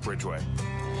is like at Bridgeway.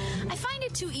 I find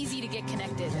it too easy to get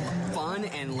connected. Fun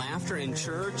and laughter in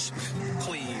church?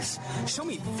 Please, show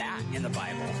me that in the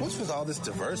Bible. What's with all this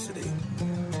diversity?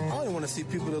 I only want to see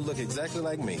people that look exactly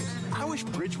like me. I wish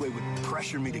Bridgeway would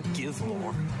pressure me to give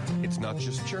more. It's not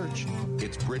just church.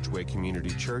 It's Bridgeway Community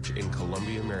Church in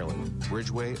Columbia, Maryland.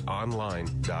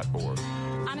 BridgewayOnline.org.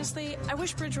 Honestly, I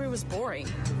wish Bridgeway was boring.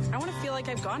 I want to feel like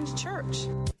I've gone to church.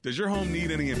 Does your home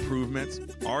need any improvements?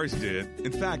 Ours did.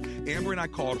 In fact, Amber and I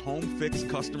called Home Fix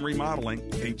Custom Remodeling,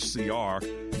 HCR,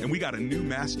 and we got a new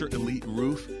Master Elite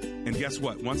roof. And guess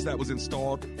what? Once that was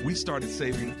installed, we started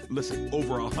saving,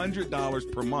 over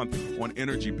 $100 per month on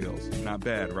energy bills. Not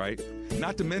bad, right?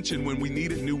 Not to mention, when we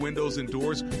needed new windows and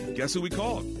doors, guess who we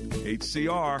called?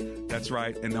 HCR. That's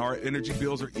right. And our energy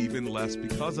bills are even less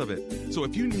because of it. So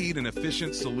if you need an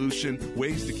efficient solution,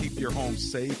 ways to keep your home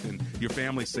safe and your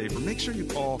family safer, make sure you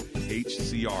call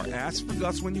HCR. Ask for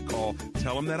Gus when you call.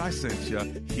 Tell him that I sent you.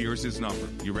 Here's his number.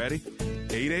 You ready?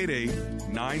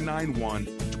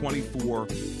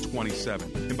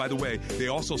 888-991-2427. And by the way, they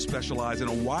also specialize in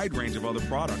a wide range of other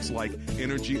products like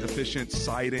energy-efficient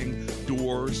siding,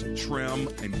 doors, trim,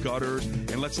 and gutters.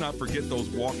 And let's not forget those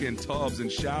walk-in tubs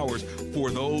and showers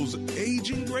for those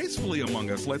aging gracefully among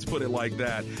us. Let's put it like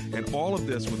that. And all of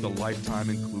this with a lifetime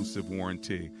inclusive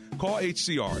warranty. Call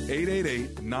HCR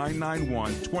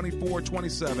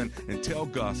 888-991-2427 and tell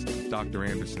Gus Dr.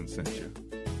 Anderson sent you.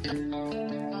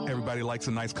 Everybody likes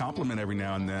a nice compliment every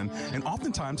now and then, and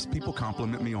oftentimes people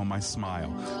compliment me on my smile.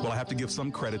 Well, I have to give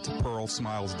some credit to Pearl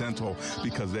Smiles Dental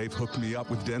because they've hooked me up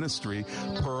with dentistry.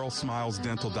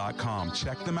 PearlSmilesDental.com.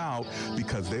 Check them out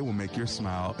because they will make your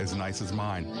smile as nice as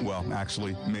mine. Well,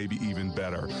 actually, maybe even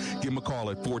better. Give them a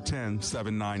call at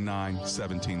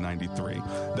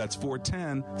 410-799-1793. That's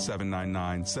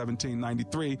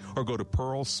 410-799-1793, or go to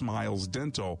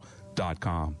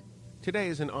PearlSmilesDental.com. Today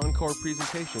is an encore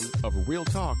presentation of Real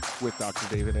Talk with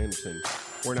Dr. David Anderson.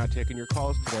 We're not taking your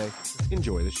calls today.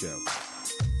 Enjoy the show.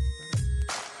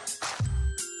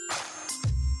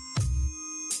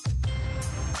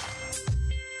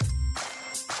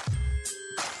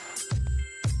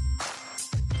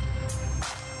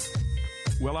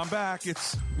 Well, I'm back.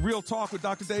 It's Real Talk with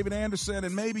Dr. David Anderson,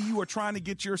 and maybe you are trying to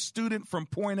get your student from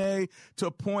point A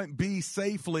to point B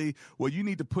safely. Well, you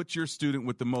need to put your student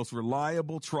with the most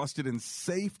reliable, trusted, and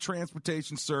safe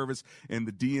transportation service in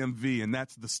the DMV, and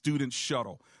that's the Student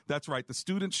Shuttle. That's right,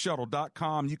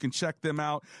 thestudentshuttle.com. You can check them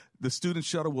out. The Student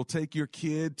Shuttle will take your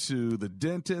kid to the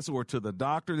dentist or to the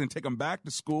doctor, then take them back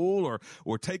to school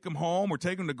or take them home or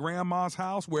take them to grandma's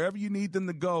house, wherever you need them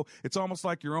to go. It's almost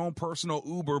like your own personal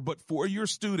Uber, but for your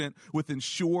student with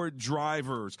insured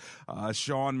drivers.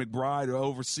 Sean McBride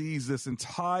oversees this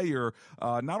entire,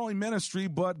 not only ministry,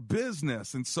 but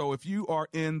business. And so if you are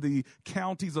in the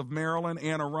counties of Maryland,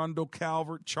 Anne Arundel,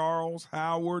 Calvert, Charles,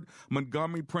 Howard,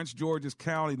 Montgomery, Prince George's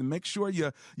County, then make sure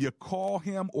you call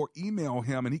him or email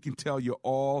him, and he can tell you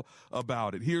all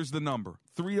about it. Here's the number,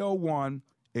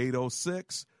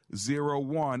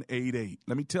 301-806-0188.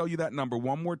 Let me tell you that number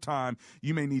one more time.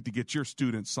 You may need to get your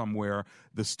student somewhere.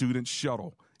 The Student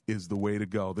Shuttle is the way to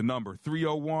go. The number,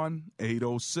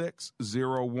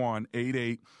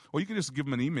 301-806-0188. Or you can just give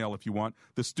them an email if you want,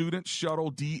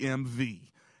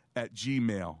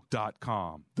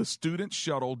 thestudentshuttledmv@gmail.com.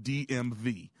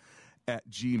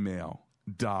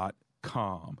 Thestudentshuttledmv@gmail.com.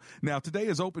 Now, today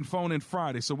is Open Phone In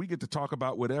Friday, so we get to talk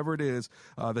about whatever it is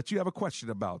that you have a question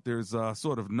about. There's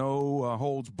sort of no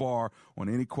holds bar on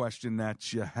any question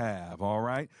that you have, all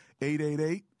right?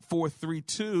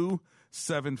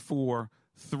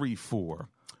 888-432-7434.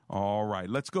 All right,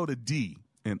 let's go to D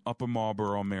in Upper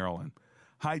Marlboro, Maryland.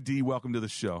 Hi, D. Welcome to the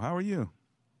show. How are you?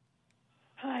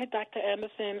 Hi, Dr.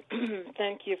 Anderson.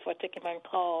 Thank you for taking my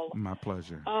call. My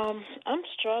pleasure. I'm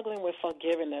struggling with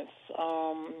forgiveness.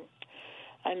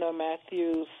 I know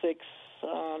Matthew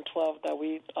 6:12 that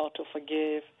we ought to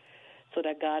forgive so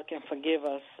that God can forgive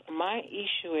us. My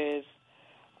issue is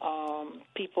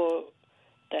people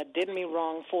that did me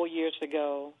wrong 4 years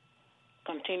ago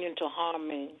continuing to harm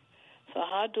me. So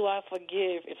how do I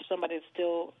forgive if somebody's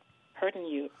still hurting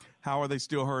you? How are they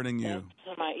still hurting you?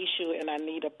 That's my issue, and I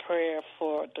need a prayer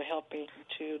to help me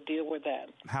to deal with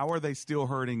that. How are they still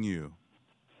hurting you?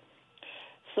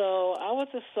 So I was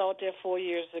assaulted 4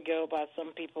 years ago by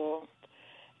some people,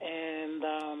 and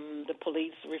the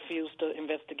police refused to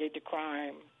investigate the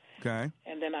crime. Okay.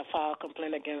 And then I filed a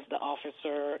complaint against the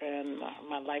officer, and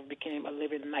my life became a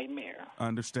living nightmare.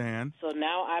 Understand. So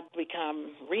now I've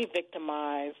become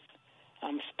re-victimized.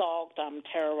 I'm stalked. I'm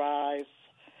terrorized.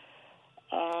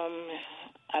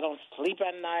 I don't sleep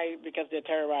at night because they're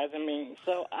terrorizing me.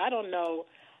 So I don't know,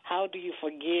 how do you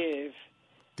forgive?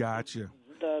 Gotcha.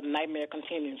 The nightmare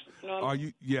continues. You know Are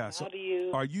you? Yes. How do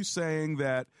you? Are you saying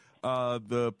that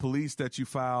the police that you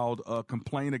filed a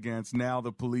complaint against, now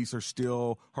the police are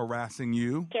still harassing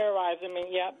you? Terrorizing me,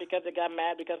 yeah, because they got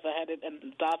mad because I had the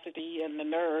audacity and the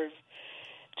nerve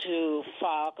to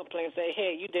file a complaint and say,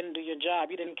 hey, you didn't do your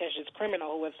job. You didn't catch this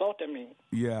criminal who assaulted me.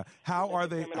 Yeah. How are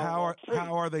they? How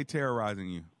are they terrorizing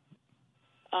you?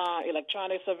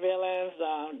 Electronic surveillance,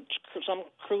 some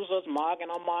cruisers marked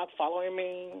and unmarked following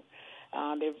me.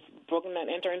 They've broken and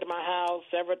entered into my house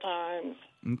several times.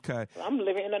 Okay. So I'm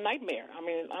living in a nightmare. I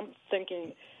mean, I'm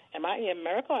thinking, am I in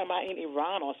America or am I in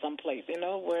Iran or someplace,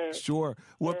 where sure.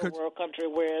 Well, third world country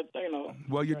where,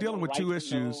 Well, you're dealing with two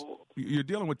issues. You're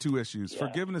dealing with two issues. Yeah.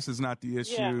 Forgiveness is not the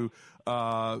issue,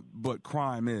 but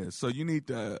crime is. So you need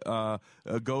to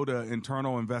go to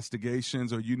internal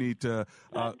investigations, or you need to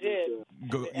I did.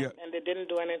 Go. Yeah. And they didn't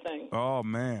do anything. Oh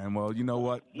man. Well, you know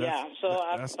what?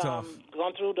 That's tough.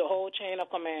 Gone through the whole chain of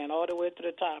command all the way to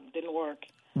the top. Didn't work.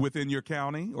 Within your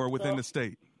county or within the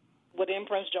state? Within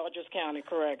Prince George's County,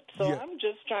 correct. So I'm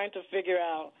just trying to figure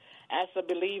out, as a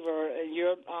believer,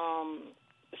 you're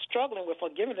struggling with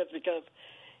forgiveness because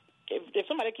if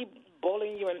somebody keeps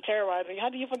bullying you and terrorizing you, how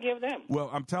do you forgive them? Well,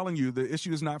 I'm telling you, the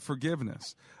issue is not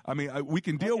forgiveness. I mean, we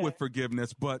can deal with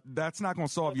forgiveness, but that's not going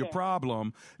to solve your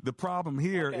problem. The problem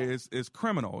here is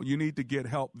criminal. You need to get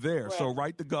help there. Right. So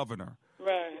write the governor.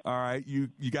 Right. All right. You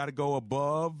got to go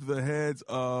above the heads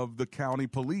of the county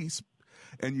police.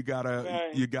 And you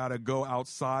gotta go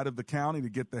outside of the county to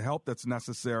get the help that's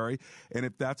necessary. And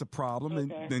if that's a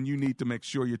problem, then you need to make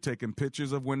sure you're taking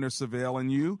pictures of when they're surveilling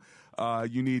you.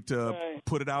 You need to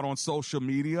put it out on social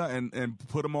media and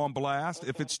put them on blast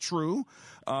if it's true.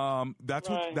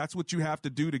 That's what you have to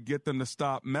do to get them to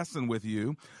stop messing with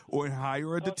you, or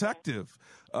hire a detective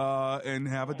and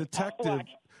have a detective.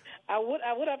 I would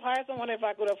have hired someone if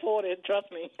I could afford it.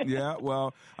 Trust me. Yeah,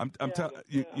 well, I'm telling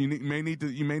you, you may need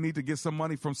to get some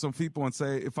money from some people and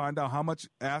find out how much.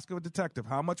 Ask a detective,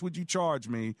 how much would you charge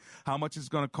me? How much it's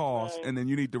going to cost, and then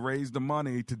you need to raise the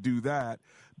money to do that,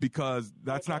 because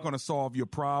that's not going to solve your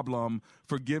problem.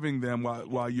 Forgiving them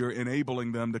while you're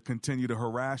enabling them to continue to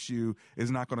harass you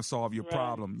is not going to solve your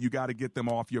problem. You got to get them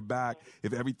off your back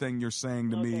if everything you're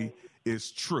saying to me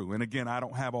is true. And again, I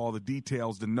don't have all the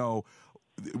details to know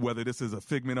whether this is a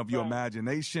figment of your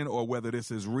imagination or whether this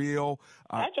is real.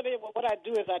 Actually, what I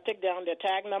do is I take down their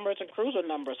tag numbers and cruiser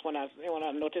numbers when I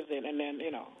notice it, and then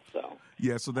so.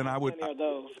 Yeah, so then I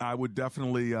would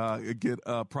definitely get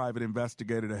a private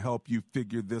investigator to help you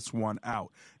figure this one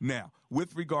out. Now,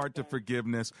 with regard to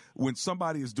forgiveness, when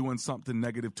somebody is doing something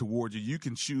negative towards you, you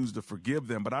can choose to forgive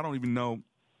them, but I don't even know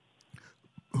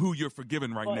who you're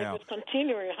forgiving right now. If it's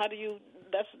continuing, how do you?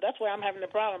 That's where I'm having the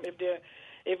problem.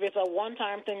 If it's a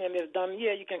one-time thing and it's done,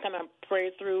 you can kind of pray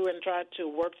through and try to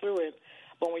work through it.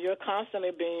 But when you're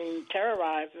constantly being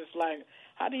terrorized, it's like,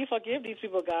 how do you forgive these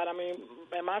people, God? I mean,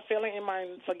 am I failing in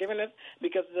my forgiveness?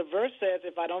 Because the verse says,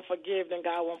 if I don't forgive, then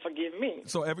God won't forgive me.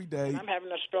 So every day, and I'm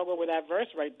having a struggle with that verse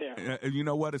right there. And you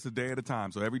know what? It's a day at a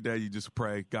time. So every day you just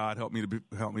pray, God, help me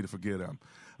to forgive them.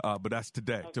 But that's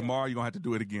today. Tomorrow you're going to have to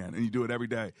do it again, and you do it every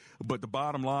day. But the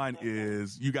bottom line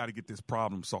is you got to get this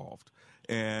problem solved.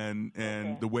 And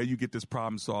the way you get this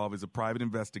problem solved is a private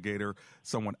investigator,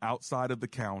 someone outside of the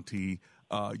county,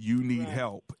 you need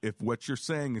help. If what you're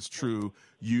saying is true,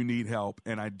 you need help.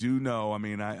 And I do know, I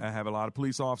mean, I have a lot of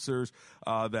police officers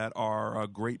that are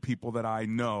great people that I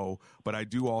know, but I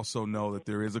do also know that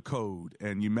there is a code.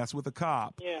 And you mess with a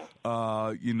cop,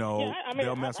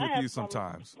 they'll mess with you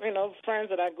sometimes. Friends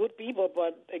that are good people,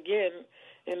 but again,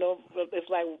 it's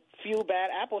like few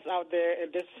bad apples out there,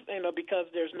 and this, because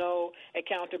there's no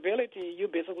accountability, you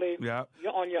basically you're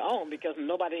on your own because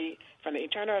nobody from the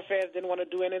Internal Affairs didn't want to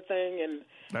do anything, and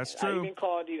that's true. I even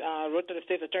wrote to the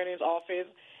state's attorney's office,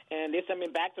 and they sent me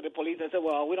back to the police and said,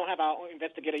 "Well, we don't have our own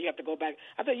investigator. You have to go back."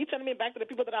 I said, "You sending me back to the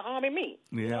people that are harming me?"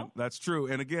 Yeah, that's true.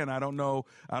 And again, I don't know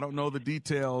the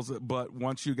details, but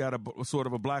once you got a sort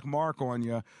of a black mark on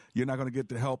you, you're not going to get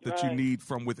the help that you need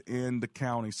from within the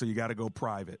county. So you got to go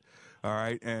private. All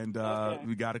right, and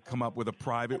we got to come up with a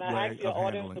private way of handling it. And I ask your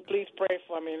audience to please pray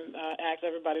for me. Ask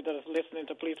everybody that is listening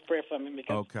to please pray for me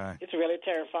because it's really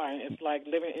terrifying. It's like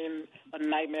living in a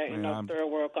nightmare in a third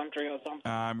world country or something.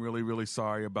 I'm really, really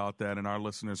sorry about that, and our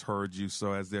listeners heard you,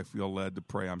 so as they feel led to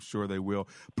pray, I'm sure they will.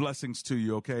 Blessings to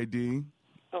you, okay, Dee?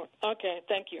 Oh, okay,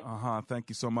 thank you. Thank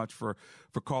you so much for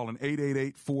calling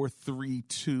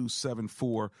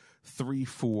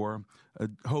 888-432-7434.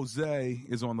 Jose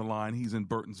is on the line. He's in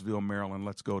Burtonsville, Maryland.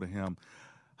 Let's go to him.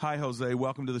 Hi, Jose.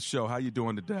 Welcome to the show. How you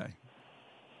doing today?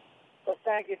 Well,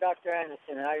 thank you, Dr.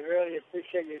 Anderson. I really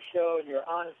appreciate your show and your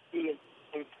honesty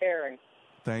and caring.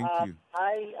 Thank you.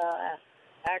 I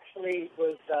actually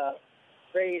was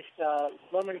raised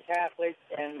Roman Catholic,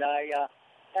 and I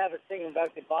have a thing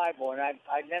about the Bible, and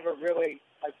I never really,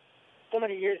 so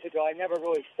many years ago, I never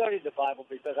really studied the Bible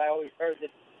because I always heard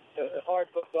that the hard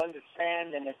book to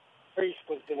understand, and the priest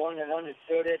was the one that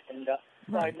understood it, and so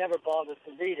I never bothered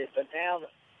to read it. But now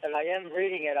that I am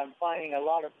reading it, I'm finding a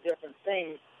lot of different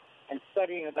things and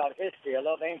studying about history. I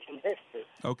love ancient history.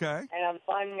 Okay. And I'm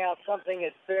finding out something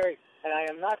that's very, and I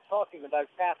am not talking about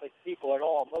Catholic people at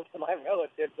all. Most of my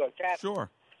relatives are Catholic. Sure.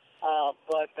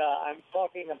 But I'm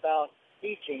talking about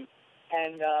teaching.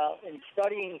 And in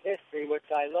studying history,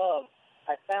 which I love,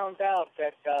 I found out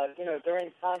that,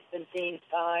 during Constantine's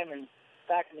time and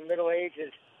back in the Middle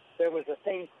Ages, there was a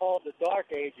thing called the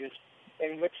Dark Ages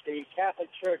in which the Catholic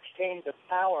Church came to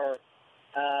power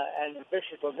and the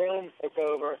Bishop of Rome took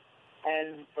over.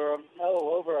 And for,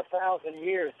 over 1,000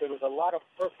 years, there was a lot of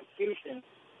persecution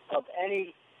of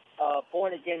any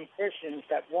born-again Christians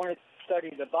that wanted to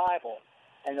study the Bible.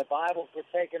 And the Bibles were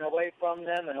taken away from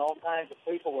them, and all kinds of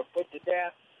people were put to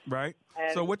death. Right.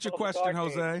 And so what's your question,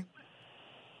 Jose?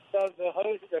 So the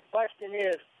question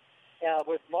is,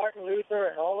 with Martin Luther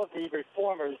and all of the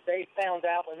reformers, they found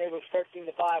out when they were searching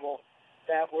the Bible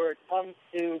that where it comes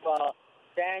to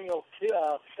Daniel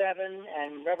 7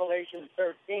 and Revelation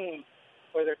 13,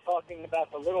 where they're talking about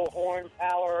the little horn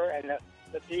tower and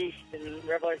the beast in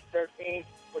Revelation 13,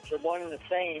 which are one and the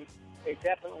same, they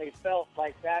definitely felt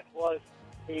like that was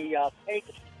the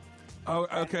papacy. Oh,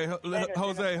 okay.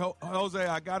 Jose,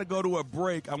 I got to go to a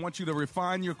break. I want you to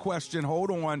refine your question. Hold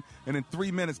on. And in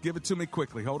 3 minutes, give it to me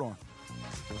quickly. Hold on.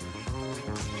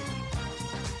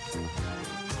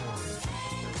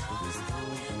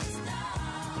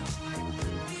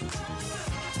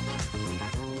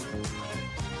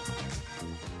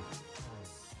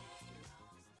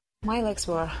 My legs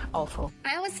were awful.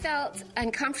 I always felt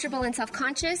uncomfortable and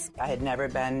self-conscious. I had never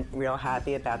been real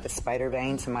happy about the spider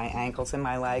veins in my ankles and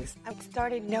my legs. I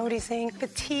started noticing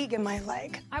fatigue in my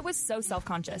leg. I was so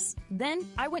self-conscious. Then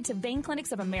I went to Vein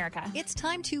Clinics of America. It's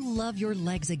time to love your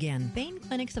legs again. Vein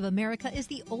Clinics of America is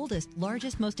the oldest,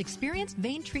 largest, most experienced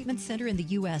vein treatment center in the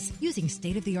U.S. Using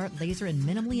state-of-the-art laser and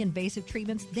minimally invasive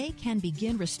treatments, they can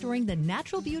begin restoring the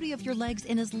natural beauty of your legs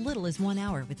in as little as 1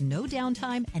 hour with no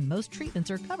downtime, and most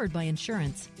treatments are covered by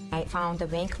insurance. I found the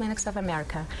Vein Clinics of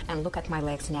America, and look at my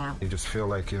legs now. You just feel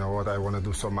like, I want to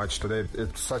do so much today.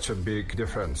 It's such a big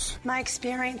difference. My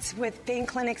experience with Vein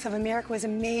Clinics of America was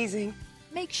amazing.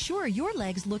 Make sure your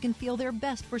legs look and feel their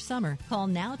best for summer. Call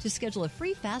now to schedule a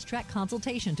free fast-track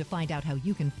consultation to find out how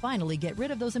you can finally get rid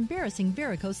of those embarrassing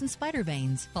varicose and spider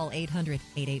veins. Call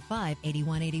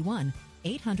 800-885-8181.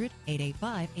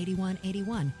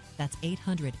 800-885-8181. That's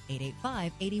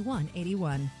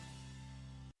 800-885-8181.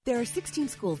 There are 16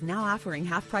 schools now offering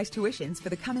half-price tuitions for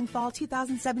the coming fall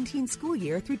 2017 school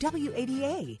year through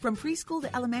WAVA. From preschool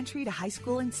to elementary to high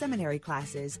school and seminary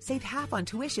classes, save half on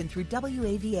tuition through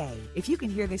WAVA. If you can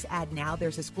hear this ad now,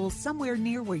 there's a school somewhere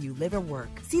near where you live or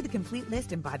work. See the complete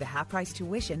list and buy the half-price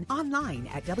tuition online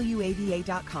at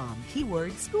WAVA.com.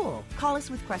 Keyword school. Call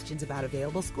us with questions about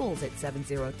available schools at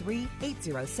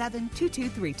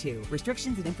 703-807-2232.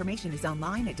 Restrictions and information is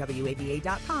online at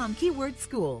WAVA.com. Keyword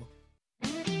school.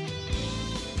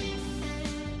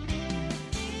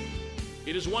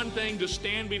 It is one thing to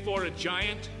stand before a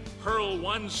giant, hurl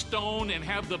one stone, and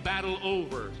have the battle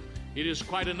over. It is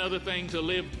quite another thing to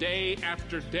live day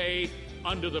after day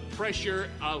under the pressure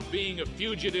of being a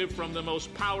fugitive from the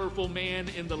most powerful man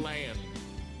in the land.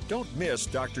 Don't miss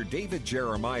Dr. David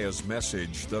Jeremiah's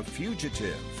message, The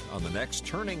Fugitive, on the next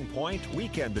Turning Point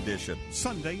Weekend Edition.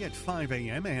 Sunday at 5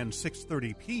 a.m. and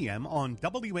 6:30 p.m. on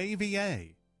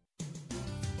WAVA.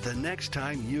 The next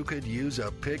time you could use a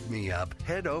pick-me-up,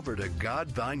 head over to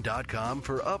Godvine.com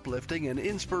for uplifting and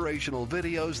inspirational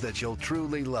videos that you'll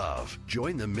truly love.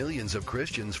 Join the millions of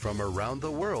Christians from around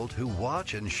the world who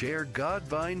watch and share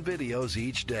Godvine videos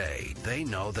each day. They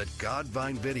know that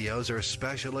Godvine videos are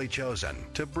specially chosen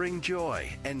to bring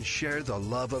joy and share the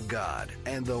love of God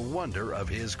and the wonder of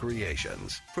His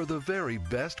creations. For the very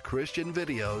best Christian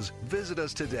videos, visit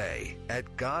us today at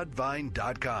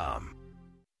Godvine.com.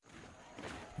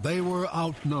 They were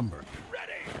outnumbered,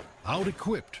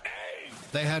 out-equipped.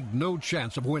 They had no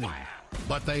chance of winning,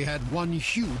 but they had one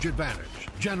huge advantage: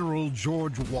 General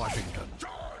George Washington.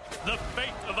 The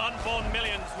fate of unborn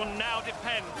millions will now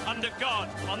depend, under God,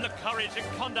 on the courage and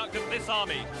conduct of this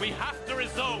army. We have to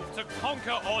resolve to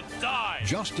conquer or die.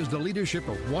 Just as the leadership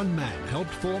of one man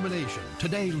helped form a nation,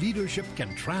 today leadership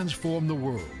can transform the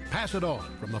world. Pass it on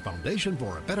from the Foundation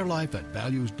for a Better Life at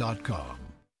Values.com.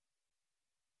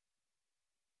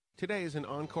 Today is an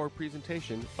encore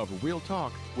presentation of Real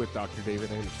Talk with Dr.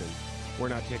 David Anderson. We're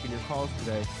not taking your calls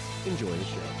today. Enjoy the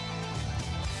show.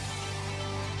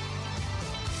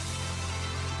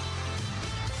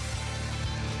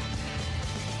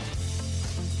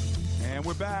 And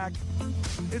we're back.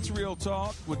 It's Real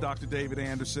Talk with Dr. David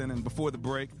Anderson. And before the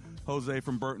break, Jose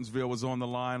from Burtonsville was on the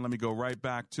line. Let me go right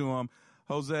back to him.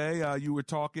 Jose, you were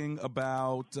talking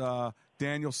about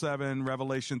Daniel 7,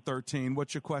 Revelation 13.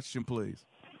 What's your question, please?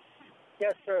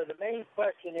 Yes, sir. The main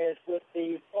question is, with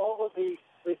all of the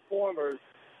reformers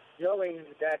knowing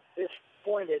that this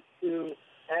pointed to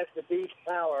as the beast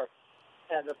power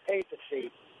and the papacy,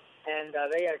 and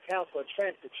they had a Council of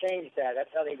Trent to change that.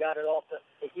 That's how they got it off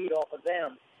the heat off of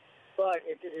them. But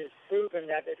it is proven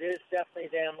that it is definitely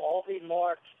them. All the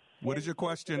marks. What is your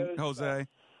question, Jose?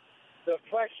 The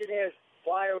question is,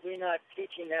 why are we not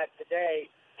teaching that today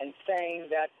and saying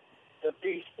that the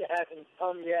beast hasn't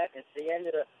come yet? It's the end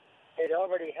of the. It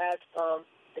already has come.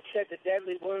 It said the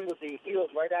deadly wound would be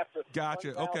healed right after.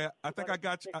 Gotcha. Okay, I think I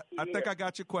got you. I think I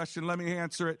got your question. Let me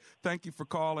answer it. Thank you for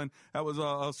calling. That was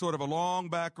a sort of a long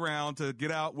background to get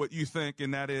out what you think,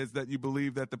 and that is that you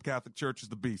believe that the Catholic Church is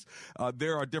the beast.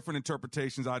 There are different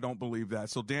interpretations. I don't believe that.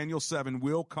 So Daniel 7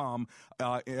 will come.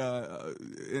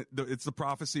 It's the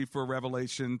prophecy for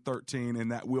Revelation 13, and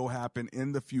that will happen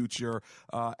in the future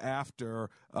after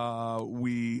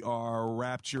we are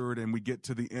raptured and we get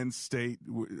to the end state.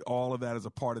 All of that is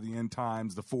a part of the end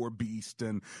times, the four beasts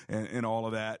and all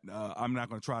of that. I'm not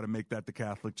going to try to make that the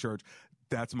Catholic Church.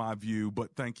 That's my view, but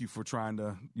thank you for trying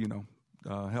to,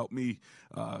 help me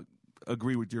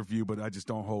agree with your view, but I just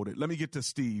don't hold it. Let me get to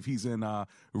Steve. He's in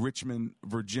Richmond,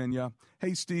 Virginia.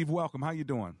 Hey, Steve, welcome. How you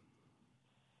doing?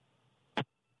 How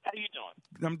you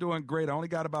doing? I'm doing great. I only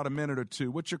got about a minute or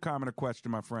two. What's your comment or question,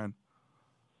 my friend?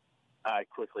 All right,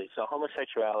 quickly. So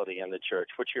homosexuality in the church,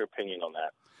 what's your opinion on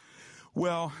that?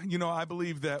 Well, I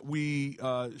believe that we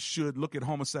should look at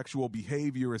homosexual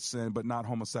behavior as sin, but not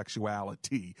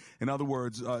homosexuality. In other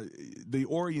words, the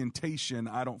orientation,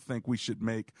 I don't think we should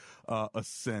make a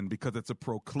sin because it's a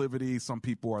proclivity. Some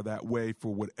people are that way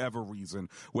for whatever reason,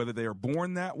 whether they are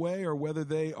born that way or whether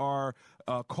they are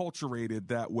culturated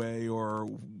that way or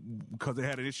because they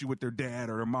had an issue with their dad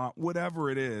or their mom, whatever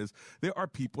it is. There are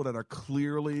people that are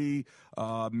clearly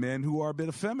men who are a bit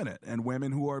effeminate and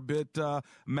women who are a bit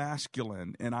masculine.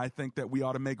 And I think that we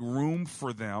ought to make room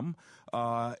for them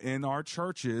in our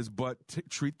churches, but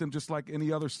treat them just like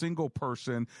any other single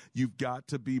person. You've got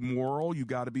to be moral. You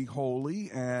got to be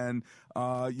holy. And,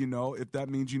 if that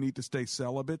means you need to stay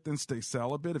celibate, then stay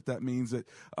celibate. If that means that,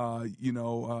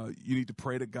 you need to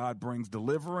pray that God brings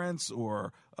deliverance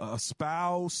or a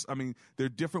spouse. I mean, there are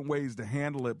different ways to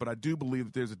handle it, but I do believe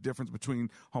that there's a difference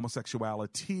between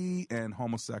homosexuality and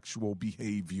homosexual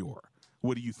behavior.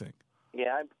 What do you think?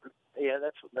 Yeah,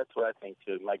 that's what I think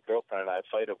too. My girlfriend and I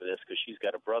fight over this because she's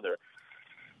got a brother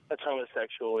that's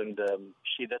homosexual, and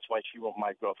that's why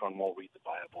my girlfriend won't read the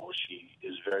Bible. She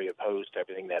is very opposed to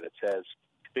everything that it says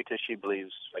because she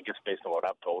believes, I guess based on what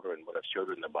I've told her and what I've showed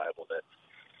her in the Bible, that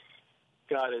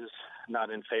God is not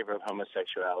in favor of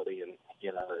homosexuality. And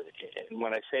and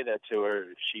when I say that to her,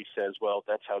 she says, "Well,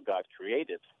 that's how God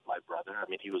created my brother. I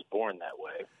mean, he was born that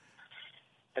way."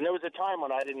 And there was a time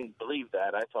when I didn't believe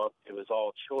that. I thought it was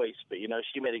all choice. But, you know,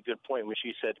 she made a good point when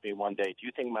she said to me one day, do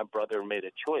you think my brother made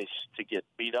a choice to get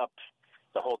beat up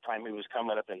the whole time he was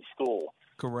coming up in school?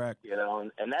 Correct. You know,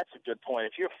 and that's a good point.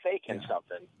 If you're faking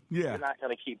something, you're not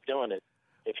going to keep doing it.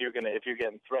 If you're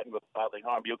getting threatened with bodily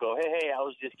harm, you'll go, hey, I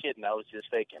was just kidding. I was just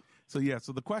faking. So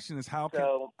the question is how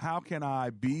can I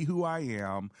be who I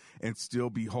am and still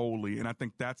be holy? And I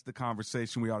think that's the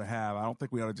conversation we ought to have. I don't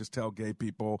think we ought to just tell gay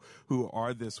people who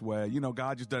are this way, you know,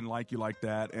 God just doesn't like you like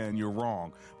that and you're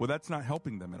wrong. Well, that's not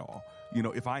helping them at all. You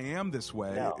know, if I am this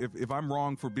way, if I'm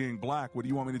wrong for being black, what do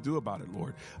you want me to do about it,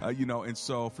 Lord? You know, and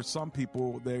so for some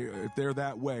people, if they're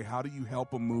that way, how do you help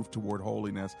them move toward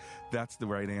holiness? That's the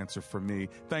right answer for me.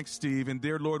 Thanks, Steve. And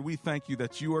dear Lord, we thank you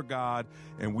that you are God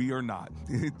and we are not.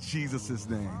 In Jesus'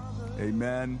 name,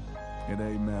 amen and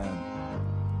amen.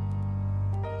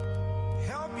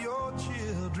 Help your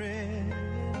children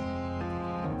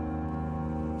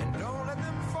and don't let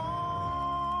them fall.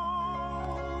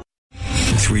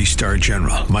 3-star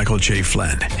General Michael J.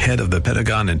 Flynn, head of the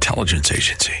Pentagon Intelligence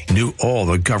Agency, knew all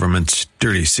the government's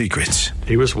dirty secrets.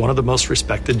 He was one of the most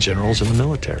respected generals in the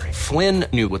military. Flynn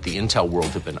knew what the intel world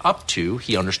had been up to.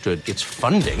 He understood its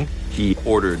funding. He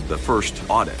ordered the first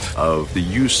audit of the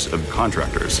use of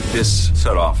contractors. This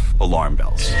set off alarm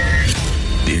bells.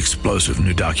 The explosive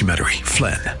new documentary,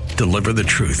 Flynn, Deliver the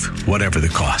Truth, Whatever the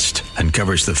Cost,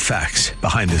 uncovers the facts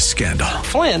behind this scandal.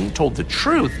 Flynn told the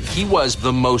truth. He was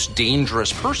the most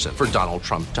dangerous person for Donald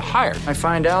Trump to hire. I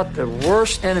find out the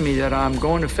worst enemy that I'm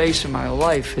going to face in my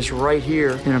life is right here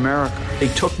in America. They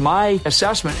took my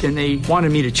assessment and they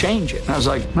wanted me to change it. And I was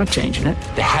like, I'm not changing it.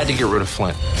 They had to get rid of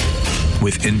Flynn.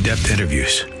 With in-depth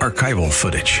interviews, archival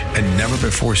footage, and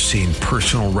never-before-seen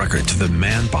personal records of the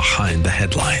man behind the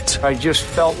headlines. I just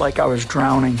felt like I was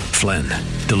drowning. Flynn,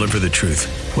 Deliver the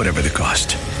Truth, Whatever the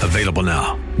Cost. Available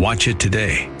now. Watch it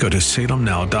today. Go to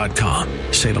salemnow.com.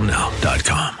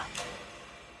 salemnow.com.